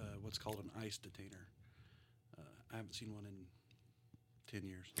get what's called an ICE detainer. I haven't seen one in 10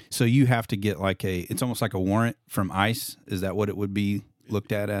 years. So you have to get it's almost like a warrant from ICE. Is that what it would be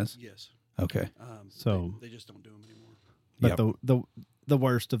looked at as? Yes. Okay. So- they just don't do them anymore. but Yep. the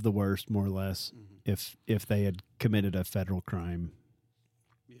worst of the worst, more or less, Mm-hmm. if they had committed a federal crime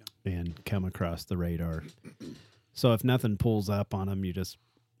Yeah. and come across the radar. So if nothing pulls up on them, you just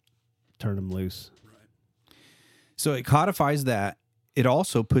turn them loose. Right. So it codifies that. It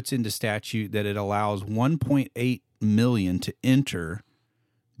also puts into statute that it allows 1.8 million to enter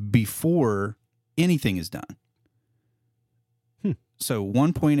before anything is done. So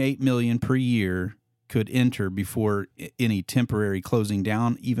 1.8 million per year could enter before any temporary closing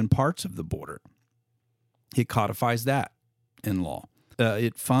down, even parts of the border. It codifies that in law.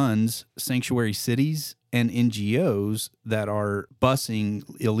 It funds sanctuary cities and NGOs that are busing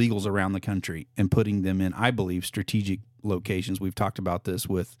illegals around the country and putting them in, I believe, strategic locations. We've talked about this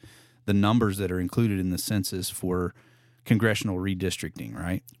with the numbers that are included in the census for congressional redistricting,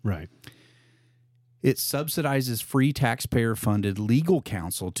 right? Right. It subsidizes free taxpayer-funded legal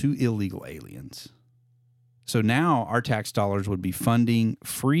counsel to illegal aliens. So now our tax dollars would be funding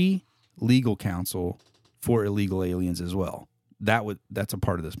free legal counsel for illegal aliens as well. That's a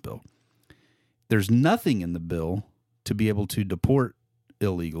part of this bill. There's nothing in the bill to be able to deport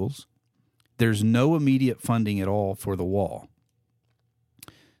illegals. There's no immediate funding at all for the wall.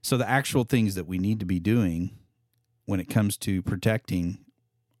 So the actual things that we need to be doing when it comes to protecting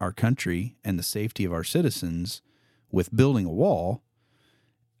our country and the safety of our citizens with building a wall,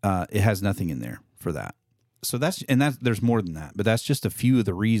 it has nothing in there for that. So there's more than that, but that's just a few of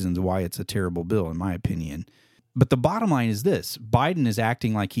the reasons why it's a terrible bill, in my opinion. But the bottom line is this: Biden is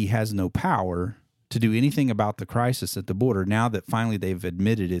acting like he has no power to do anything about the crisis at the border. Now that finally they've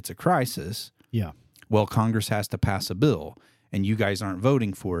admitted it's a crisis, Yeah. well, Congress has to pass a bill, and you guys aren't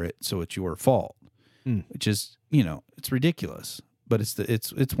voting for it, so it's your fault. Which is, it's ridiculous. But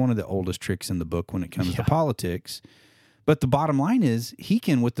it's one of the oldest tricks in the book when it comes to politics. But the bottom line is, he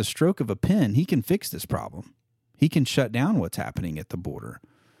can, with the stroke of a pen, he can fix this problem. He can shut down what's happening at the border,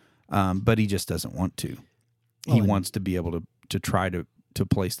 but he just doesn't want to. He wants to be able to try to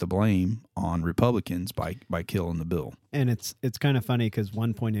place the blame on Republicans by killing the bill. And it's kind of funny because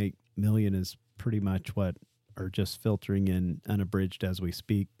 1.8 million is pretty much what are just filtering in unabridged as we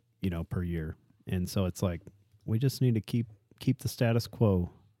speak, per year. And so it's like, we just need to keep the status quo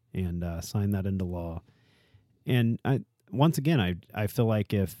and sign that into law. And once again, I feel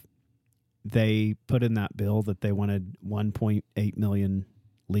like if they put in that bill that they wanted 1.8 million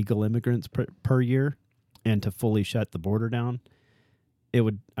legal immigrants per year and to fully shut the border down, I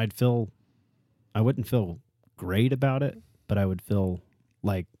wouldn't feel great about it, but I would feel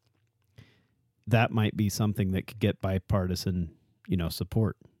like that might be something that could get bipartisan,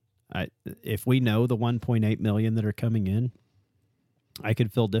 support. If we know the 1.8 million that are coming in, I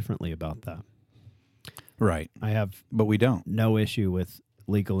could feel differently about that. Right. But we don't. No issue with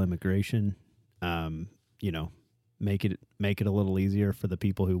legal immigration. Make it a little easier for the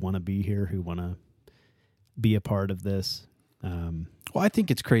people who want to be here, who want to be a part of this. Well, I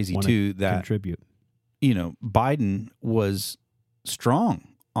think it's crazy too that contribute. Biden was strong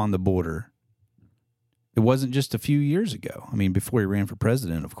on the border. It wasn't just a few years ago. I mean, before he ran for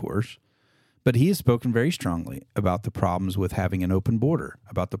president, of course. But he has spoken very strongly about the problems with having an open border,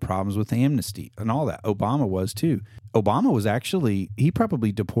 about the problems with amnesty and all that. Obama was too. Obama was he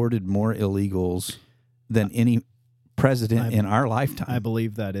probably deported more illegals than any president in our lifetime. I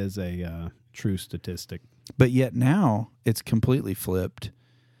believe that is a true statistic. But yet now it's completely flipped.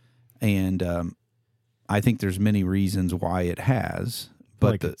 And I think there's many reasons why it has.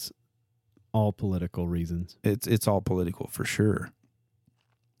 But it's all political reasons. It's all political for sure.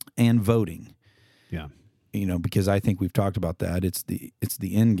 And voting. Yeah. Because I think we've talked about that. It's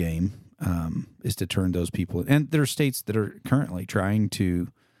the end game is to turn those people. And there are states that are currently trying to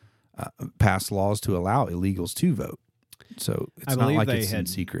pass laws to allow illegals to vote. So it's not like it's in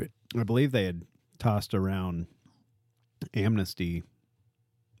secret. I believe they had tossed around amnesty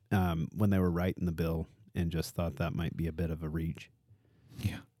when they were writing the bill and just thought that might be a bit of a reach.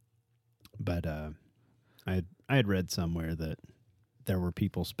 Yeah. But I had read somewhere that there were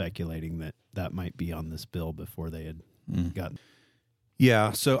people speculating that might be on this bill before they had gotten.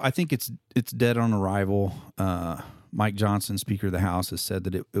 Yeah, so I think it's dead on arrival. Mike Johnson, Speaker of the House, has said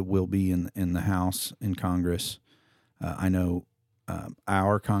that it will be in the House, in Congress. I know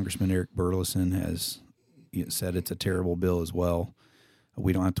our Congressman Eric Burleson has said it's a terrible bill as well.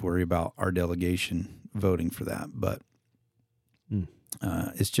 We don't have to worry about our delegation voting for that, but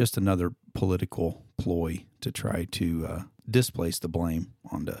it's just another political ploy to try to displace the blame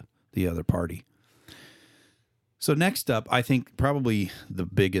onto the other party. So next up, I think probably the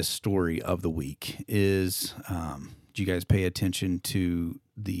biggest story of the week is, did you guys pay attention to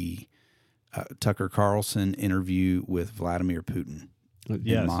the Tucker Carlson interview with Vladimir Putin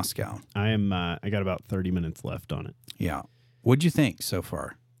in Moscow? I got about 30 minutes left on it. Yeah. What'd you think so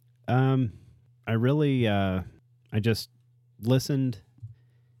far? I really, I just listened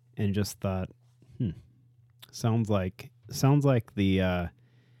and just thought, sounds like the,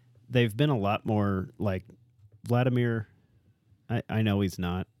 they've been a lot more like Vladimir. I know he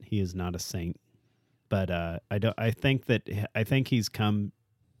is not a saint, but I think he's come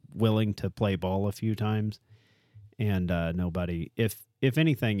willing to play ball a few times, and nobody, if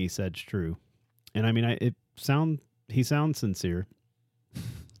anything he said's true, and I mean he sounds sincere.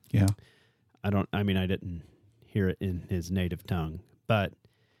 Yeah. I didn't hear it in his native tongue, but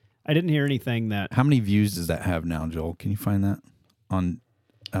I didn't hear anything that. How many views does that have now, Joel? Can you find that on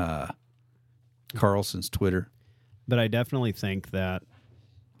Carlson's Twitter? But I definitely think that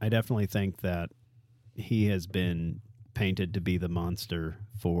he has been painted to be the monster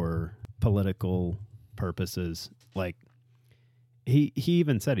for political purposes. Like he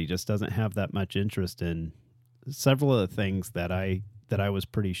even said he just doesn't have that much interest in several of the things that I was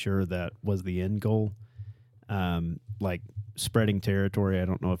pretty sure that was the end goal. Like spreading territory. I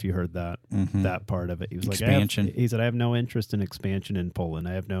don't know if you heard that that part of it. He was expansion. He said, I have no interest in expansion in Poland.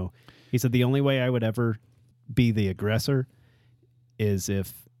 He said, the only way I would ever be the aggressor is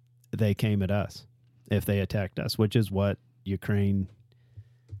if they came at us, if they attacked us, which is what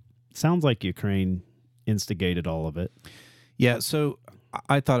sounds like Ukraine instigated all of it. Yeah. So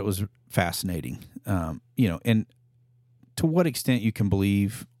I thought it was fascinating, and to what extent you can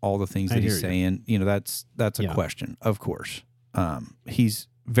believe all the things that he's saying, that's a question, of course. He's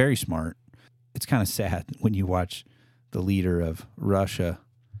very smart. It's kind of sad when you watch the leader of Russia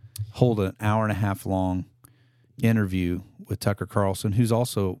hold an hour and a half long interview with Tucker Carlson, who's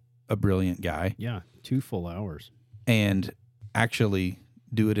also a brilliant guy. Yeah, 2 full hours. And actually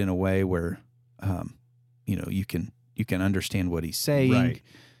do it in a way where, you can understand what he's saying. Right.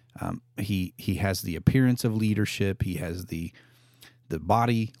 He has the appearance of leadership. He has the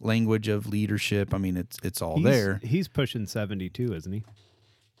body language of leadership. I mean, it's all there. He's pushing 72, isn't he?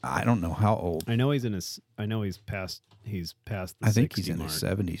 I don't know how old. I know he's past the 60 I think he's in mark. his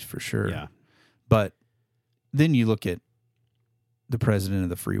 70s for sure. Yeah. But then you look at the president of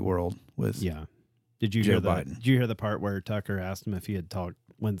the free world with Did you Joe hear Biden. Did you hear the part where Tucker asked him if he had talked?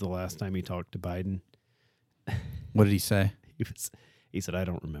 When's the last time he talked to Biden? What did he say? He said, "I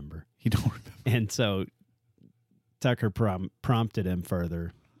don't remember." You don't remember. And so Tucker prompted him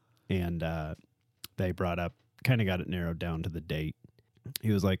further, and they brought up, kind of got it narrowed down to the date.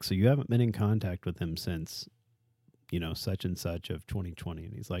 He was like, "So you haven't been in contact with him since, such and such of 2020?"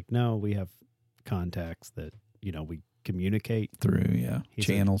 And he's like, "No, we have contacts that, we communicate Through, He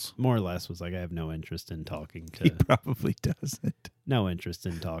said, channels. more or less was like, I have no interest in talking He to, probably doesn't. no interest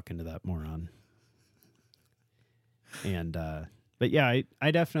in talking to that moron." And, but yeah,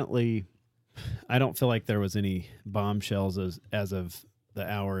 I definitely, I don't feel like there was any bombshells as of the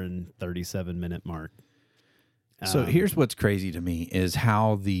hour and 37-minute mark. So here's what's crazy to me is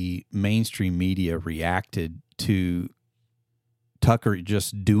how the mainstream media reacted to Tucker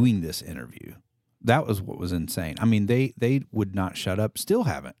just doing this interview. That was what was insane. I mean, they would not shut up, still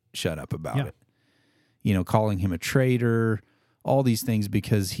haven't shut up about it. Calling him a traitor, all these things,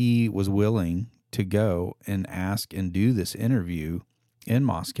 because he was willing to go and ask and do this interview in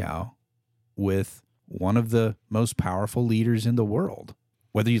Moscow with one of the most powerful leaders in the world.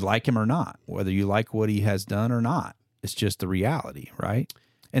 Whether you like him or not, whether you like what he has done or not, it's just the reality, right?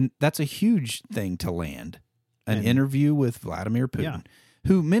 And that's a huge thing to land. An interview with Vladimir Putin,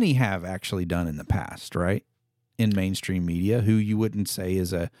 who many have actually done in the past, right? In mainstream media, who you wouldn't say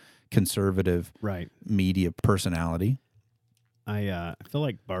is a conservative media personality. I feel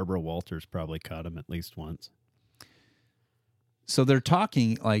like Barbara Walters probably caught him at least once. So they're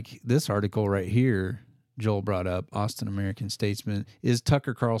talking like this article right here, Joel brought up, Austin American Statesman, is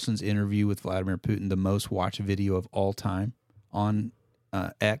Tucker Carlson's interview with Vladimir Putin the most watched video of all time on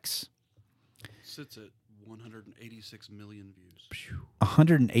X? Sits at 186 million views.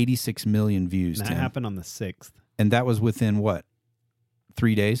 186 million views. And that happened on the 6th. And that was within what?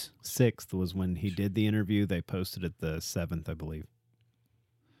 3 days? 6th was when he did the interview. They posted it the 7th, I believe.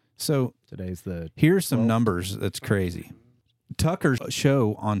 So today's the here's some 12th. numbers that's crazy. Tucker's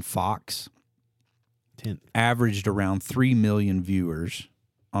show on Fox 10th averaged around 3 million viewers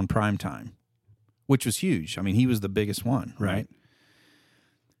on prime time, which was huge. I mean, he was the biggest one, right?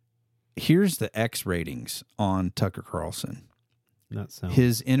 Here's the X ratings on Tucker Carlson.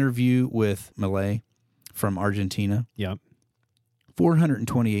 His interview with Milei from Argentina. Yep.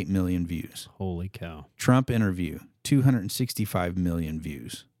 428 million views. Holy cow. Trump interview, 265 million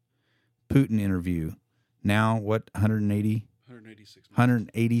views. Putin interview, now what, 180?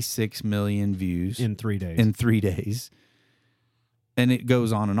 186 million views. In 3 days. In 3 days. And it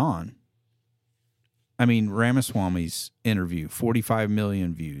goes on and on. I mean, Ramaswamy's interview, 45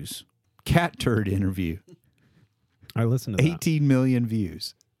 million views. Cat turd interview. I listened to that. 18 million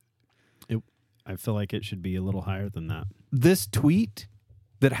views. I feel like it should be a little higher than that. This tweet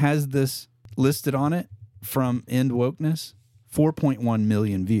that has this listed on it from End Wokeness, 4.1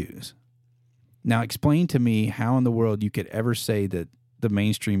 million views. Now explain to me how in the world you could ever say that the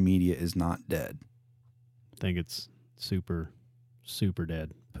mainstream media is not dead. I think it's super, super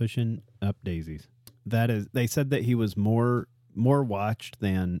dead. Pushing up daisies. That is, they said that he was more watched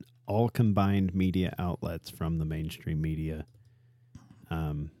than all combined media outlets from the mainstream media.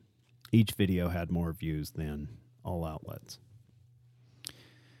 Each video had more views than all outlets.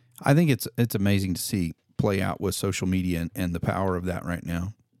 I think it's amazing to see play out with social media and the power of that right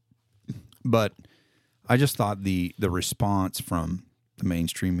now. But I just thought the response from the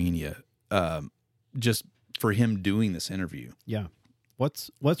mainstream media, just for him doing this interview. Yeah.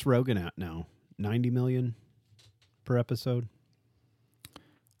 What's Rogan at now? 90 million per episode?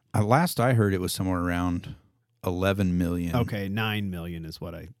 Last I heard, it was somewhere around 11 million. Okay, 9 million is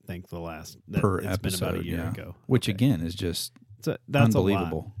what I think the last per it's episode. Been about a year ago. Which okay. again is just that's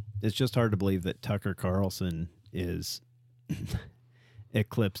unbelievable. A lot. It's just hard to believe that Tucker Carlson is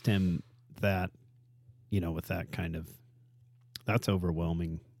eclipsed him that, with that kind of, that's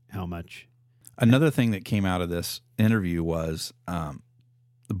overwhelming how much. Another thing that came out of this interview was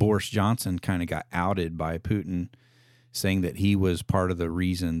Boris Johnson kind of got outed by Putin, saying that he was part of the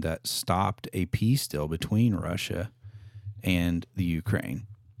reason that stopped a peace deal between Russia and the Ukraine.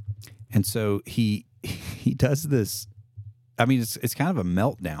 And so he does this. I mean, it's kind of a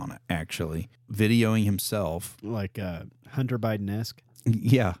meltdown, actually, videoing himself. Like Hunter Biden-esque?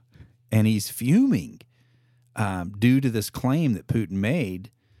 Yeah. And he's fuming due to this claim that Putin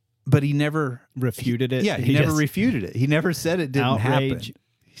made, but he never refuted it. Yeah, he never refuted it. He never said it didn't happen.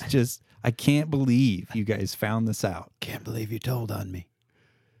 He's just, I can't believe you guys found this out. Can't believe you told on me.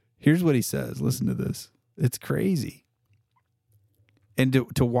 Here's what he says. Listen to this. It's crazy. And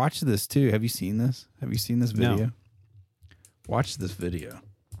to watch this too. Have you seen this? Have you seen this video? No. Watch this video.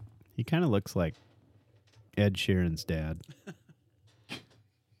 He kind of looks like Ed Sheeran's dad.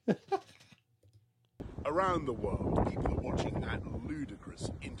 Around the world, people are watching that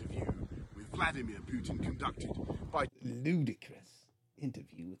ludicrous interview with Vladimir Putin conducted by Ludicrous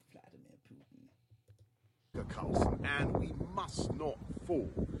interview with Vladimir Putin. Carlson, and we must not fall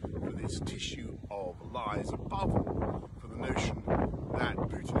for this tissue of lies, above all for the notion that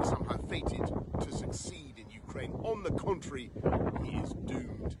Putin is somehow fated to succeed in Ukraine. On the contrary, he is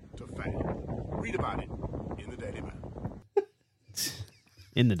doomed to fail. Read about it in the Daily Mail.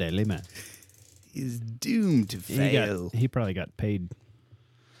 In the Daily Mail. He's doomed to fail. He probably got paid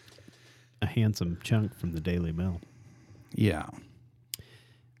a handsome chunk from the Daily Mail. Yeah.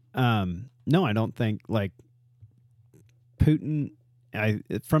 No, I don't think like Putin.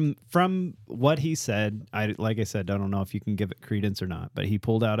 From what he said, like I said, I don't know if you can give it credence or not, but he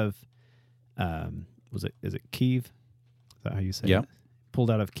pulled out of is it Kyiv? Is that how you say it? Pulled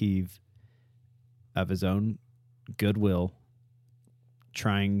out of Kyiv of his own goodwill,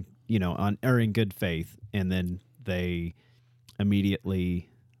 trying, in good faith, and then they immediately,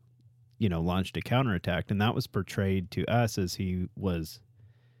 launched a counterattack, and that was portrayed to us as he was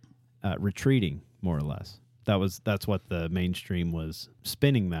retreating, more or less. That's what the mainstream was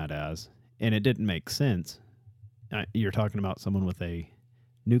spinning that as, and it didn't make sense. You're talking about someone with a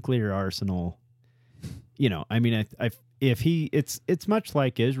nuclear arsenal. It's much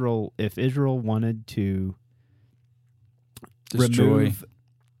like Israel. If Israel wanted to Destroy.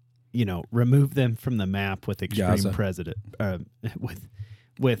 remove them from the map with extreme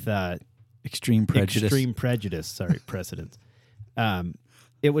Extreme prejudice. Precedents.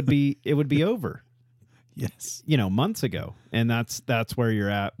 It would be over. Yes. Months ago, and that's where you're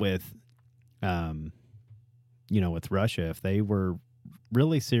at with, with Russia. If they were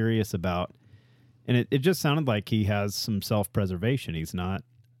really serious about, and it just sounded like he has some self-preservation. He's not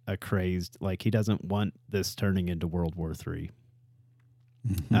a crazed, like he doesn't want this turning into World War III.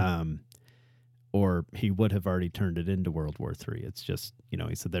 Mm-hmm. Or he would have already turned it into World War III. It's just,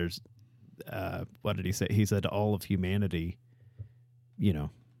 he said there's, what did he say? He said all of humanity,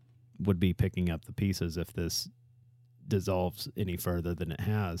 would be picking up the pieces if this dissolves any further than it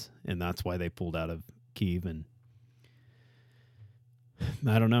has. And that's why they pulled out of Kyiv. And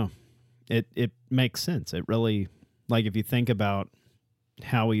I don't know. It makes sense. It really, like, if you think about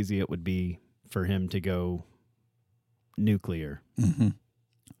how easy it would be for him to go nuclear, mm-hmm.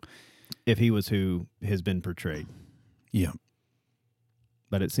 if he was who has been portrayed. Yeah.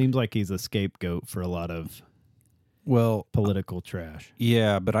 But it seems like he's a scapegoat for a lot of political trash.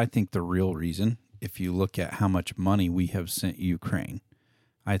 Yeah, but I think the real reason, if you look at how much money we have sent Ukraine,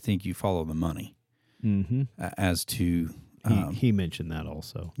 I think you follow the money. Mm-hmm. As to... he mentioned that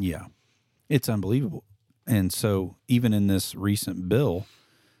also. Yeah. It's unbelievable. And so even in this recent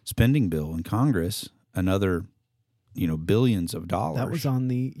spending bill in Congress, another, billions of dollars. That was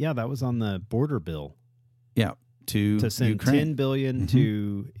on the border bill. Yeah. To send Ukraine. $10 billion mm-hmm.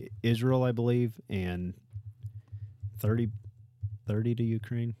 to Israel, I believe, and 30 to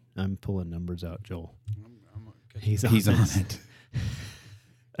Ukraine. I'm pulling numbers out, Joel. He's on it.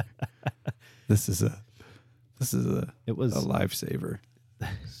 This is a lifesaver.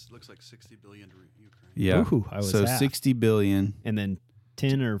 Looks like $60 billion to Ukraine. Yeah. Ooh, I was so half. $60 billion. And then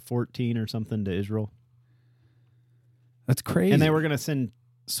 10 or 14 or something to Israel. That's crazy. And they were going to send...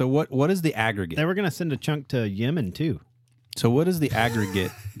 So what is the aggregate? They were going to send a chunk to Yemen, too. So what is the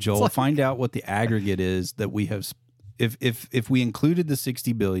aggregate, Joel? Find out what the aggregate is that we have... If we included the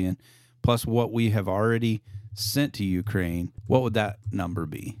 $60 billion plus what we have already sent to Ukraine, what would that number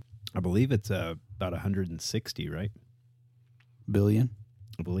be? I believe it's about 160, right? Billion?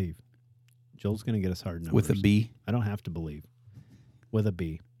 I believe. Joel's going to get us hard numbers. With a B? I don't have to believe. With a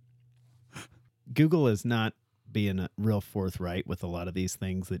B. Google is not being real forthright with a lot of these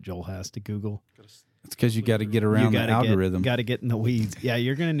things that Joel has to Google. It's because you got to get around the algorithm. Got to get in the weeds. Yeah,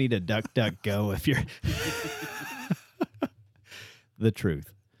 you're going to need a DuckDuckGo if you're... The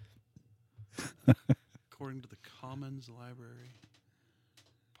truth. According to the Commons Library,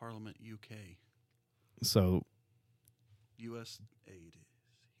 Parliament UK. So U.S. aid is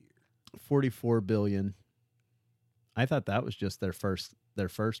here. 44 billion. I thought that was just their first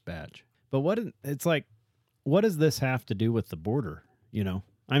batch. But what does this have to do with the border?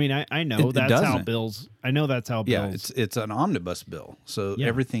 I mean, I know that's how bills. I know that's how bills. Yeah, it's an omnibus bill, so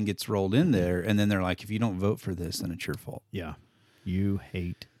everything gets rolled in there, and then they're like, if you don't vote for this, then it's your fault. Yeah, you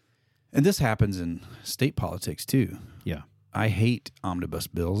hate. And this happens in state politics too. Yeah. I hate omnibus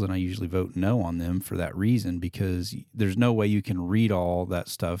bills, and I usually vote no on them for that reason, because there's no way you can read all that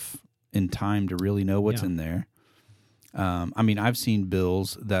stuff in time to really know what's in there. I mean, I've seen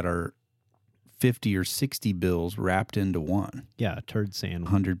bills that are 50 or 60 bills wrapped into one, Yeah, a turd sandwich.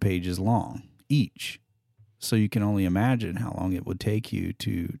 100 pages long each. So you can only imagine how long it would take you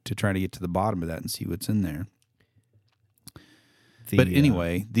to try to get to the bottom of that and see what's in there. But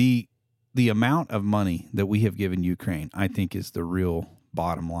anyway, the amount of money that we have given Ukraine, I think, is the real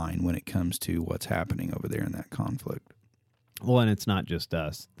bottom line when it comes to what's happening over there in that conflict. Well, and it's not just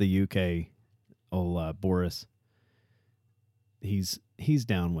us. The UK, Boris, he's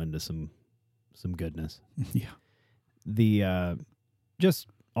downwind to some goodness. Yeah. The just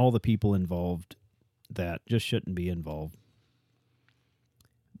all the people involved that just shouldn't be involved.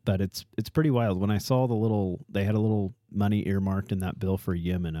 But it's pretty wild. When I saw they had a little money earmarked in that bill for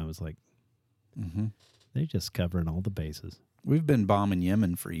Yemen, I was like, they're just covering all the bases. We've been bombing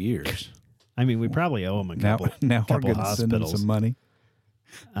Yemen for years. I mean, we probably owe them a couple. Now we're couple going to send them hospitals. some money.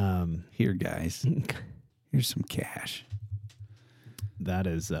 Here, guys. Here's some cash. That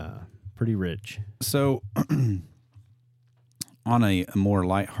is pretty rich. So, on a more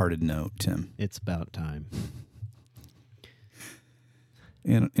lighthearted note, Tim, It's about time.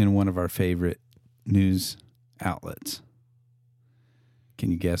 in one of our favorite news outlets,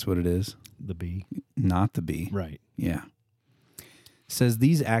 can you guess what it is? The bee. Not the bee. Right. Yeah. Says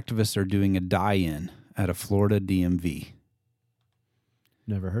these activists are doing a die-in at a Florida DMV.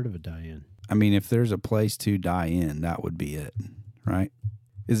 Never heard of a die-in. I mean, if there's a place to die in, that would be it, right?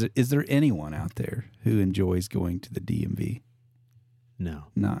 Is there anyone out there who enjoys going to the DMV? No.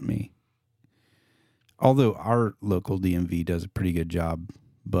 Not me. Although our local DMV does a pretty good job,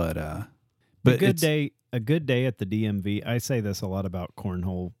 but a good day at the DMV. I say this a lot about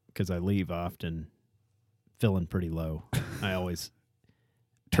cornhole because I leave often feeling pretty low. I always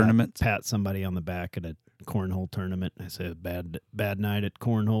tournaments. pat somebody on the back at a cornhole tournament. I say bad night at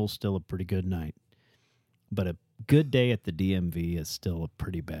cornhole, still a pretty good night. But a good day at the DMV is still a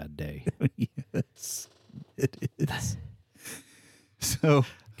pretty bad day. Yes, it is. So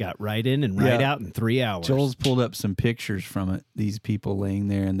got right in and right out in 3 hours. Joel's pulled up some pictures from it. These people laying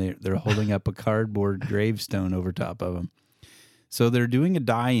there, and they're holding up a cardboard gravestone over top of them. So they're doing a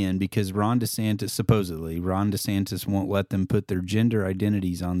die-in because supposedly Ron DeSantis won't let them put their gender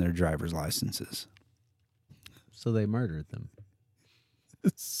identities on their driver's licenses. So they murdered them.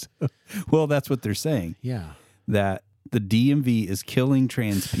 Well, that's what they're saying. Yeah. That the DMV is killing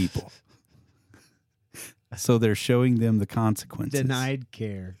trans people. So they're showing them the consequences. Denied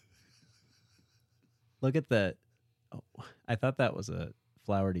care. Look at that. Oh, I thought that was a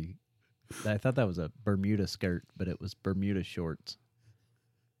flowery. I thought that was a Bermuda skirt, but it was Bermuda shorts.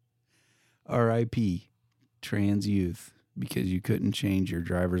 R.I.P. trans youth, because you couldn't change your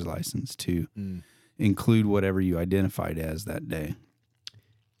driver's license to include whatever you identified as that day.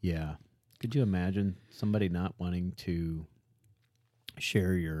 Yeah. Could you imagine somebody not wanting to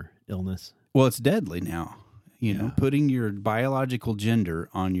share your illness? Well, it's deadly now. You know, putting your biological gender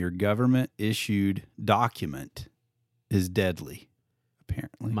on your government-issued document is deadly,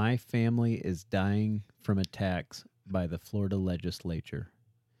 apparently. My family is dying from attacks by the Florida legislature.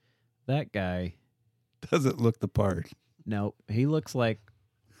 That guy doesn't look the part. No, he looks like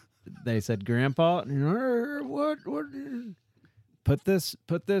they said, Grandpa, what? Put this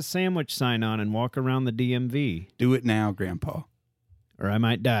sandwich sign on and walk around the DMV. Do it now, Grandpa, or I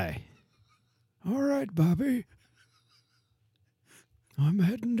might die. All right, Bobby. I'm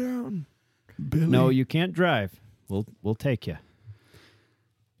heading down. Billy. No, you can't drive. We'll take you.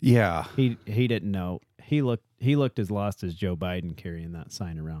 Yeah. He didn't know. He looked as lost as Joe Biden carrying that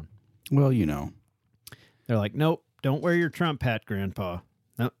sign around. Well, you know. They're like, nope, don't wear your Trump hat, Grandpa.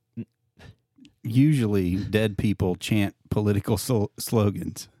 No. Usually dead people chant political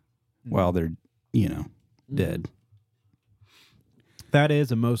slogans while they're, dead. That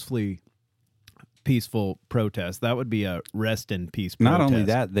is a mostly peaceful protest. That would be a rest in peace protest. Not only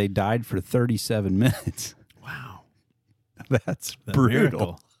that, they died for 37 minutes. Wow. That's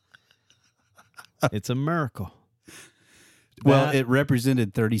brutal. It's a miracle. Well, it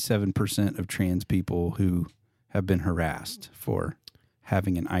represented 37% of trans people who have been harassed for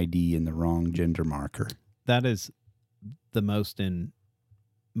having an ID in the wrong gender marker. That is the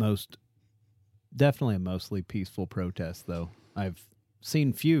definitely a mostly peaceful protest, though. I've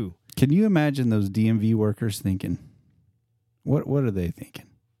seen few. Can you imagine those DMV workers thinking, what are they thinking?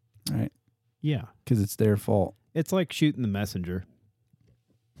 Right? Yeah. Because it's their fault. It's like shooting the messenger.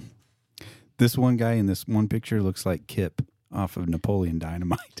 This one guy in this one picture looks like Kip off of Napoleon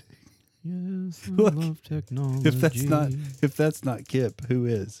Dynamite. Yes, I Look, love technology. If that's not Kip, who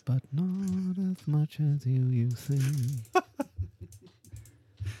is? But not as much as you think.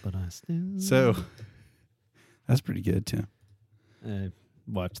 But I still. So that's pretty good, Tim.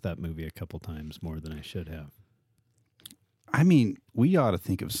 watched that movie a couple times more than I should have. I mean, we ought to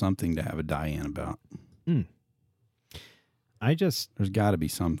think of something to have a die-in about. There's got to be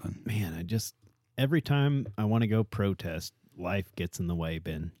something. Man, every time I want to go protest, life gets in the way,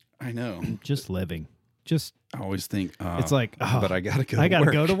 Ben. I know. Just living. I always think, it's like, but I got to go to work. I got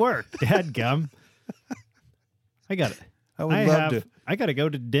to go to work. Dadgum. I got it. I got to go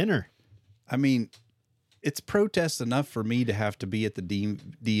to dinner. I mean, it's protest enough for me to have to be at the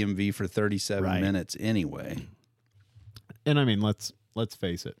DMV for 37 minutes anyway. And I mean, let's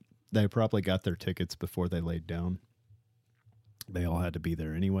face it. They probably got their tickets before they laid down. They all had to be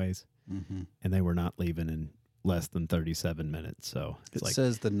there anyways. Mm-hmm. And they were not leaving in less than 37 minutes. So it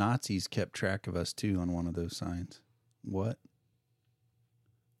says the Nazis kept track of us too on one of those signs. What?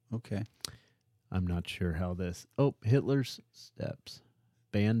 Okay. I'm not sure how this. Oh, Hitler's steps.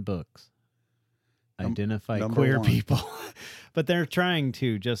 Ban books. Identify queer people. But they're trying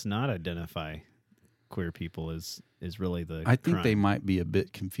to just not identify queer people is really the I think crime. they might be a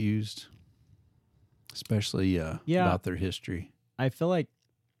bit confused, especially about their history. I feel like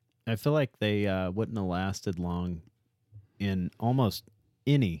they wouldn't have lasted long in almost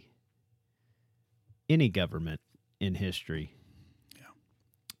any government in history.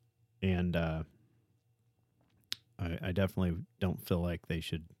 Yeah. And I definitely don't feel like they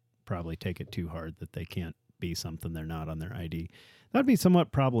should probably take it too hard that they can't be something they're not on their ID. That'd be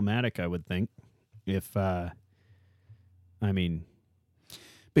somewhat problematic, I would think. If, but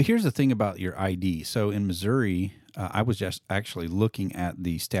here's the thing about your ID. So in Missouri, I was just actually looking at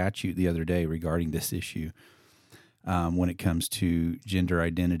the statute the other day regarding this issue when it comes to gender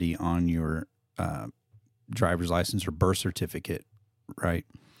identity on your driver's license or birth certificate, right?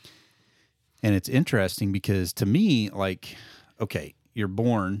 And it's interesting because to me, like, okay, you're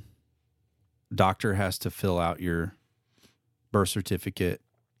born, doctor has to fill out your birth certificate.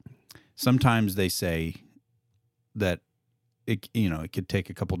 Sometimes they say that it could take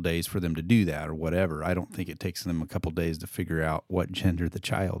a couple days for them to do that or whatever. I don't think it takes them a couple days to figure out what gender the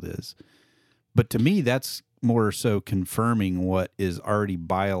child is. But to me, that's more so confirming what is already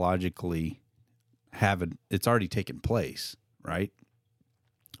biologically it's already taken place, right?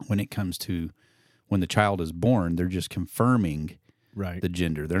 When it comes to when the child is born, they're just confirming the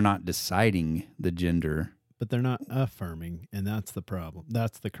gender. They're not deciding the gender. But they're not affirming, and that's the problem.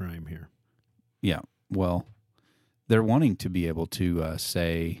 That's the crime here. Yeah, well, they're wanting to be able to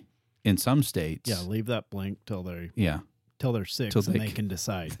say, in some states... Yeah, leave that blank till they're 6 Till and they can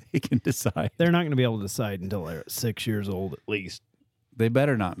decide. They can decide. They're not going to be able to decide until they're 6 years old at least. They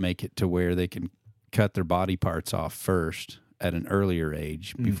better not make it to where they can cut their body parts off first at an earlier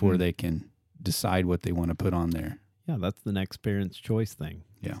age before they can decide what they want to put on there. Yeah, that's the next parent's choice thing.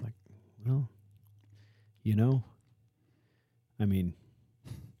 Yeah. It's like, well,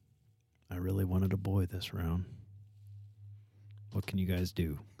 I really wanted a boy this round. What can you guys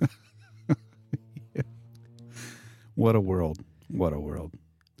do? Yeah. What a world. What a world.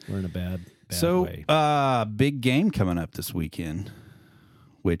 We're in a bad way. Big game coming up this weekend,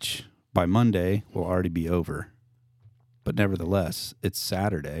 which by Monday will already be over. But nevertheless, it's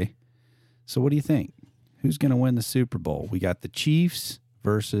Saturday. So what do you think? Who's going to win the Super Bowl? We got the Chiefs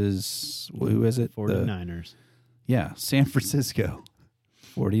versus, who is it? 49ers. San Francisco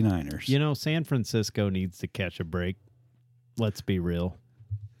 49ers. San Francisco needs to catch a break. Let's be real.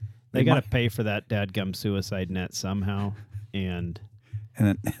 They got to pay for that dadgum suicide net somehow. And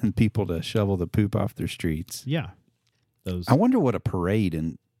people to shovel the poop off their streets. Yeah. I wonder what a parade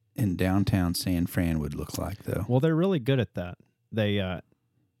in downtown San Fran would look like, though. Well, they're really good at that.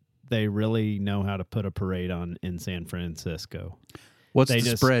 They really know how to put a parade on in San Francisco. What's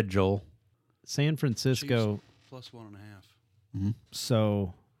the spread, Joel? San Francisco Chiefs +1.5. Mm-hmm.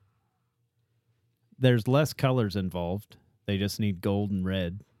 So there's less colors involved. They just need gold and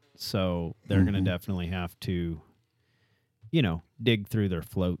red. So they're going to definitely have to, dig through their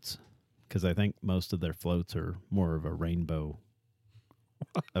floats, because I think most of their floats are more of a rainbow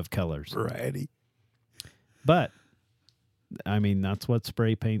of colors. Variety. But that's what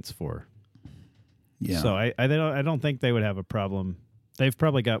spray paint's for. Yeah. So I don't think they would have a problem. They've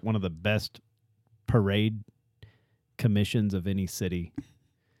probably got one of the best parade commissions of any city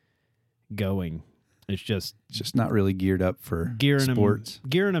going. It's just not really geared up for sports.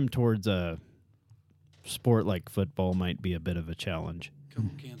 Gearing them towards a sport like football might be a bit of a challenge. Couple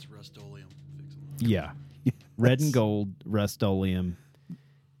cans of Rust-Oleum. Fix them. Yeah. Red and gold Rust-Oleum,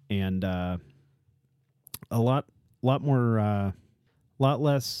 and a lot more, lot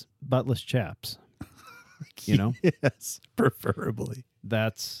less buttless chaps. Yes, preferably.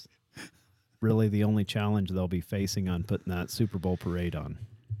 That's really the only challenge they'll be facing on putting that Super Bowl parade on.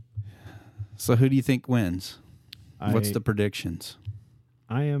 So who do you think wins? What's I- the predictions?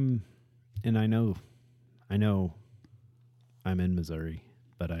 I am, and I know I'm in Missouri,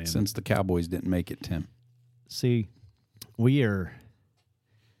 but I am. Since the Cowboys didn't make it, Tim. See,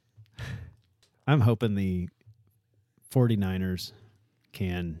 I'm hoping the 49ers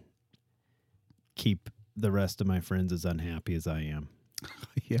can keep the rest of my friends as unhappy as I am.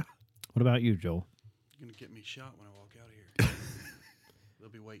 Yeah. What about you, Joel? You're going to get me shot when I walk out of here. They'll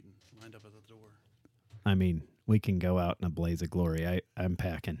be waiting, lined up at the door. I mean, we can go out in a blaze of glory. I'm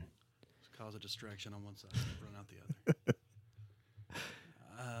packing. Just cause a distraction on one side, run out the other.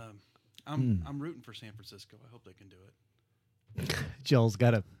 I'm rooting for San Francisco. I hope they can do it. Joel's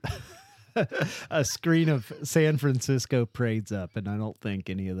got a screen of San Francisco parades up, and I don't think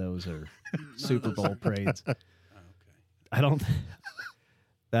any of those are Super Bowl parades. Okay. I don't.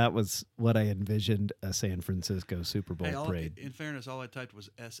 That was what I envisioned, a San Francisco Super Bowl Hey, parade. in fairness, all I typed was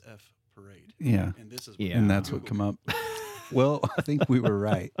SF parade. Yeah. And this is Yeah. And that's what come up. Well, I think we were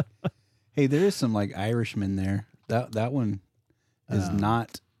right. Hey, there is some like Irishmen there. That one is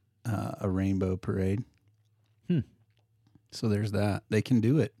not a rainbow parade. So there's that. They can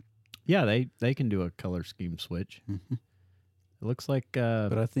do it. Yeah, they can do a color scheme switch. Mhm. It looks like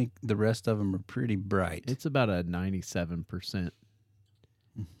But I think the rest of them are pretty bright. it's about a 97%.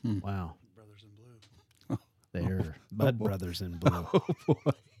 Mhm. Wow. Brothers in Blue. They're Bud Brothers in blue. Oh,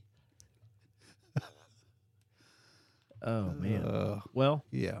 boy. Oh, man. Well,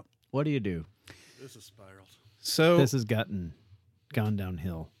 Yeah. what do you do? This is spiraled. So This has gone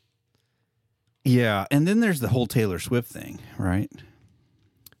downhill. yeah, and then there's the whole Taylor Swift thing, right?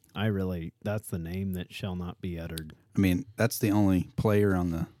 That's the name that shall not be uttered. I mean, that's the only player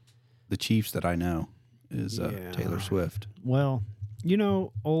on the Chiefs that I know is Yeah. Taylor Swift. Well,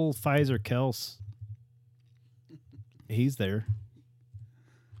 old Pfizer Kels, he's there.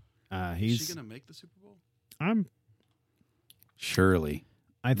 Is He's. she going to make the Super Bowl? Surely.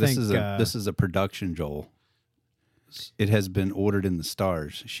 I This think is a production, Joel. It has been ordered in the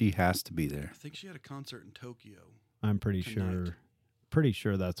stars. She has to be there. I think she had a concert in Tokyo. I'm pretty tonight.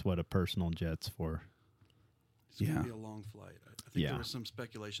 sure that's what a personal jet's for. It's going Yeah. to be a long flight. I think Yeah. there was some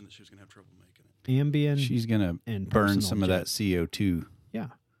speculation that she was going to have trouble making it. Ambien. She's gonna and burn personal some of jet. that CO2 Yeah.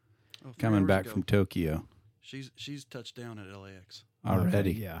 Oh, 3 coming hours back ago, from Tokyo She's touched down at LAX.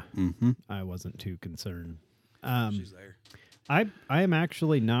 already. Okay, yeah. Mm-hmm. I wasn't too concerned. She's there. I am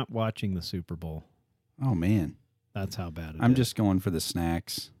actually not watching the Super Bowl. Oh man, That's how bad it is. I'm just going for the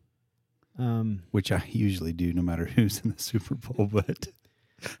snacks, which I usually do, no matter who's in the Super Bowl. But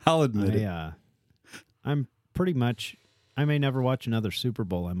I'll admit it. I'm pretty much. I may never watch another Super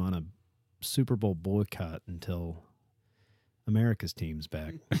Bowl. I'm on a Super Bowl boycott until America's team's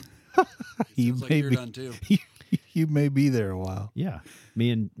back. You Sounds like may you're be- done too. You may be there a while. Yeah, me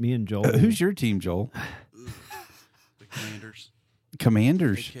and Joel. Who's your team, Joel? The Commanders,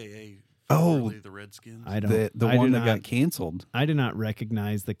 Commanders. a.k.a. Oh. formerly the Redskins. I don't. The I do one that not- got canceled. I do not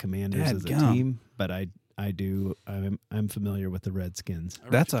recognize the Commanders as a Dadgum. team, but I do. I'm familiar with the Redskins.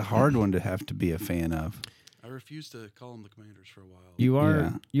 That's a hard one to have to be a fan of. I refuse to call them the Commanders for a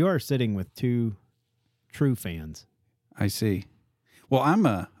while. You are sitting with two true fans. I see.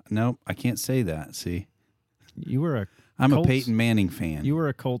 Well, nope, I can't say that. See, You were I'm Colts- a Peyton Manning fan. You were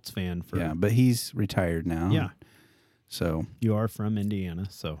a Colts fan for yeah, but he's retired now. Yeah. So, You are from Indiana,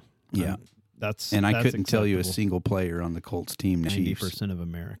 so yeah. that's And I that's couldn't tell you a acceptable. single player on the Colts team. 90% of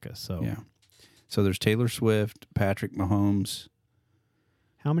America. So Yeah. So there's Taylor Swift, Patrick Mahomes,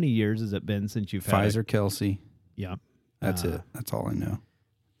 how many years has it been since you've had Pfizer Kelsey. Yeah. That's it. That's all I know.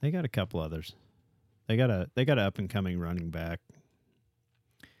 They got a couple others. They got a up and coming running back.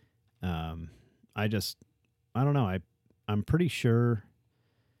 I don't know. I'm pretty sure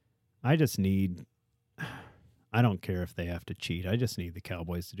I don't care if they have to cheat. I just need the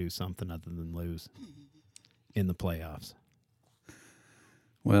Cowboys to do something other than lose in the playoffs.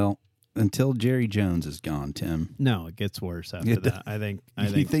 Well, until Jerry Jones is gone, Tim. No, it gets worse after that. I think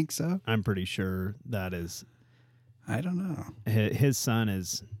You think so? I'm pretty sure that is I don't know. his son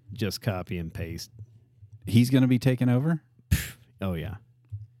is just copy and paste. He's going to be taking over? Oh yeah.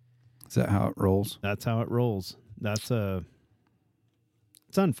 Is that how it rolls? That's how it rolls. It's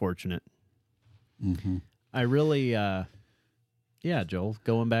unfortunate. Mm-hmm. I really, Joel,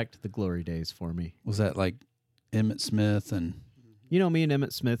 going back to the glory days for me. Was that like Emmitt Smith and Me and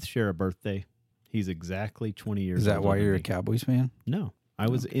Emmitt Smith share a birthday. He's exactly 20 years old. is that why older you're than a me. Cowboys fan? No, I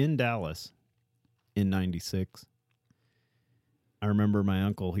was in Dallas in 96. I remember my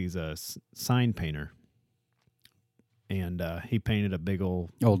uncle, he's a sign painter. And he painted a big old,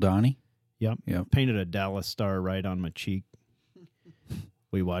 Old Donnie? Yep. Yep. Painted a Dallas star right on my cheek.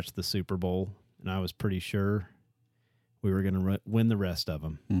 We watched the Super Bowl, and I was pretty sure we were going to win the rest of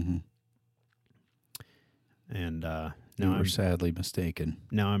them. Mm-hmm. And You were sadly mistaken.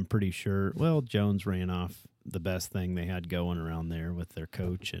 now I'm pretty sure. Well, Jones ran off the best thing they had going around there with their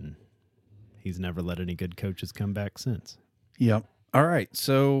coach, and he's never let any good coaches come back since. Yep. All right.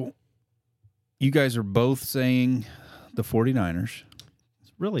 So you guys are both saying the 49ers.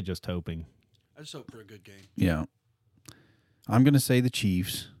 It's really just hoping. I just hope for a good game. Yeah. I'm going to say the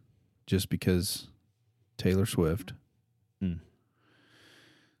Chiefs just because Taylor Swift. Hmm.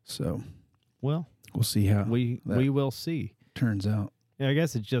 So Well, we'll see how we will see. turns out. Yeah, I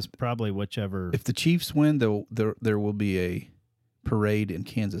guess it's just probably whichever. If the Chiefs win, there will be a parade in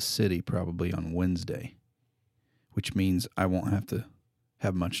Kansas City probably on Wednesday, which means I won't have to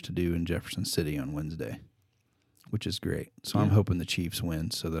have much to do in Jefferson City on Wednesday, which is great. So I'm hoping the Chiefs win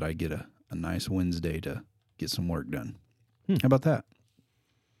so that I get a nice Wednesday to get some work done. How about that?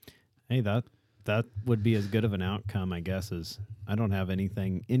 Hey, that would be as good of an outcome, I guess, as I don't have any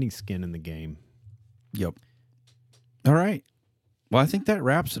skin in the game. Yep. All right. Well, I think that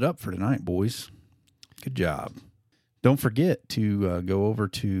wraps it up for tonight, boys. Good job. Don't forget to go over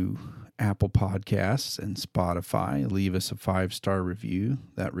to Apple Podcasts and Spotify. Leave us a 5-star review.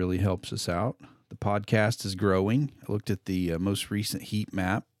 That really helps us out. The podcast is growing. I looked at the most recent heat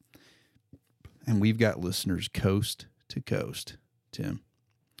map, and we've got listeners coast to coast, Tim.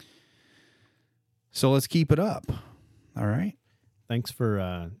 So let's keep it up. All right. Thanks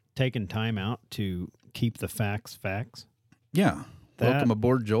for taking time out to keep the facts. Yeah. Welcome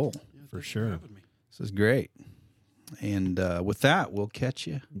aboard, Joel. Yeah, For thanks sure. having me. This is great. And with that, we'll catch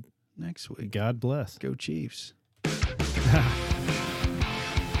you next week. God bless. Go Chiefs.